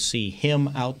you're going to see him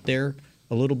out there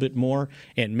a little bit more.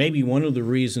 And maybe one of the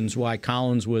reasons why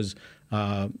Collins was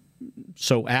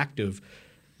so active,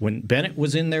 when Bennett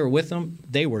was in there with them,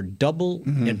 they were double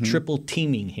and triple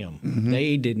teaming him.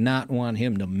 They did not want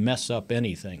him to mess up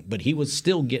anything, but he was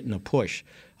still getting a push.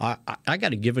 I got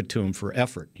to give it to him for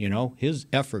effort. His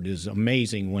effort is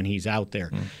amazing when he's out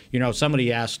there.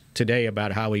 Somebody asked today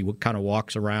about how he kind of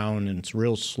walks around and it's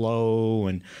real slow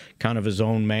and kind of his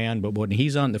own man. But when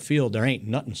he's on the field, there ain't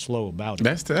nothing slow about him.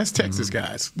 That's Texas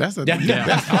guys. That's all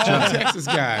Texas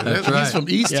guys. That's right. He's from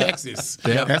East Texas.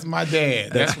 Yeah. That's my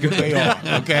dad. That's what they are.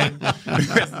 Okay,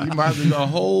 you might be a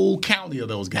whole county of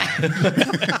those guys.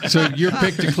 So your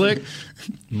pick to click?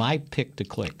 My pick to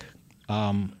click.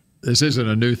 This isn't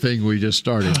a new thing we just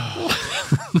started.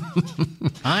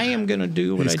 I am going to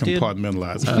do what I did.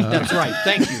 Compartmentalized. That's right.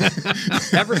 Thank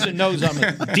you. Everson knows I'm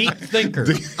a deep thinker.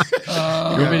 You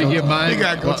want me to give mine? He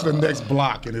got to go to the next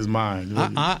block in his mind.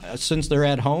 Since they're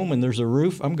at home and there's a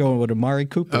roof, I'm going with Amari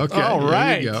Cooper. Okay. All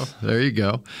right. There you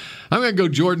go. I'm going to go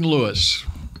Jordan Lewis.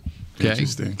 Okay.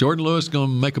 Interesting. Jordan Lewis going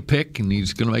to make a pick, and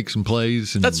he's going to make some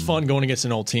plays. And That's fun going against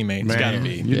an old teammate. It's got to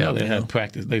be. They have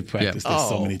practiced. They've practiced this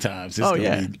so many times. It's going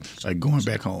to be like going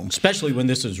back home. Especially when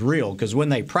this is real, because when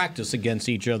they practice against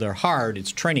each other hard,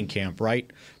 it's training camp, right?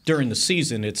 During the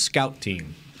season, it's scout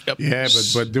team. Yep. Yeah,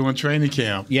 but during training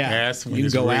camp, that's when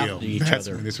it's go real. out to each That's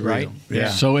other, when it's right? real. Yeah.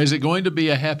 So is it going to be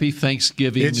a happy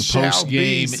Thanksgiving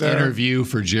post-game interview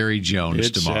for Jerry Jones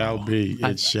tomorrow?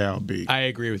 It shall be. I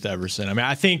agree with Everson. I mean,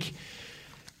 I think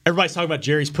everybody's talking about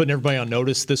Jerry's putting everybody on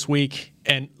notice this week.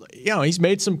 And, he's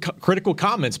made some critical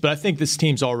comments, but I think this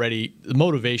team's already – the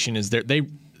motivation is there.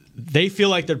 They feel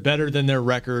like they're better than their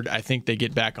record. I think they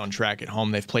get back on track at home.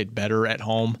 They've played better at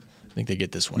home. I think they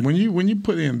get this one. When you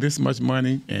put in this much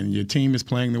money and your team is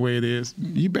playing the way it is,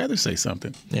 you better say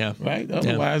something. Yeah. Right?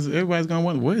 Otherwise, everybody's going to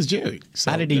wonder, where's Jerry?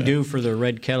 So, how did he do for the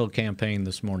Red Kettle campaign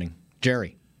this morning?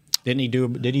 Jerry. Did he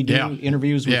do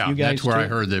interviews with you guys? That's where I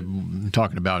heard them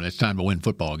talking about it's time to win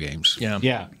football games.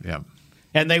 Yeah.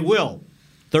 And they will.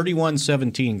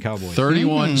 31-17 Cowboys.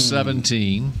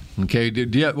 31-17. Okay.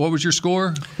 What was your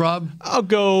score, Rob? I'll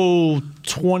go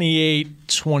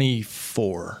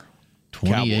 28-24.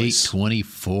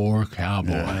 28-24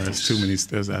 Cowboys. Yeah, that's too many.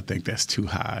 I think that's too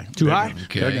high.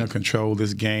 Okay. They're going to control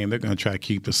this game. They're going to try to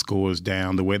keep the scores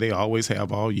down the way they always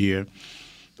have all year.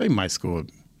 They might score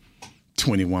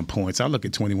 21 points. I look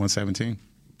at 21-17.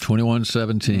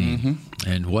 21-17.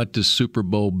 And what does Super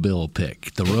Bowl Bill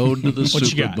pick? The road to the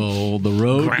Super Bowl. The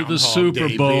road to the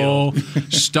Super Bowl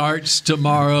starts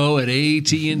tomorrow at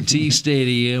AT&T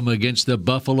Stadium against the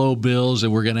Buffalo Bills,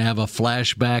 and we're going to have a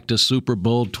flashback to Super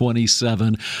Bowl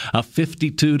 27, a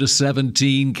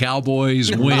 52-17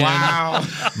 Cowboys win. Wow.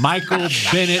 Michael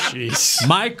Bennett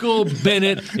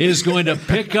is going to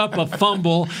pick up a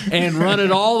fumble and run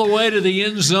it all the way to the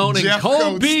end zone, and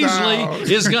Cole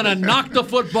Beasley is going to knock the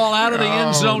football out of the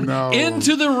end zone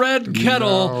into the red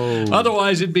kettle.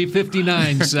 Otherwise, it'd be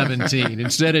 59-17.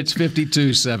 Instead, it's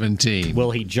 52-17.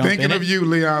 Will he jump Thinking of you,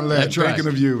 Leon Lett. That's right. Thinking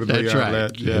of you, That's Leon right.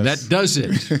 Lett. Yes. That does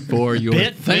it for your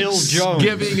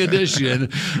Thanksgiving edition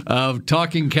of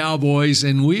Talking Cowboys.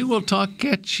 And we will talk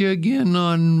at you again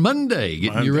on Monday,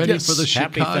 getting you ready for the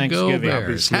Chicago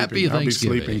Bears. Happy Thanksgiving. I'll be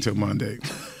sleeping till Monday.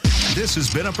 This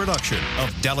has been a production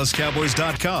of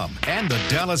DallasCowboys.com and the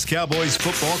Dallas Cowboys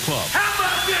Football Club. How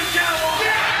about this, Cowboys?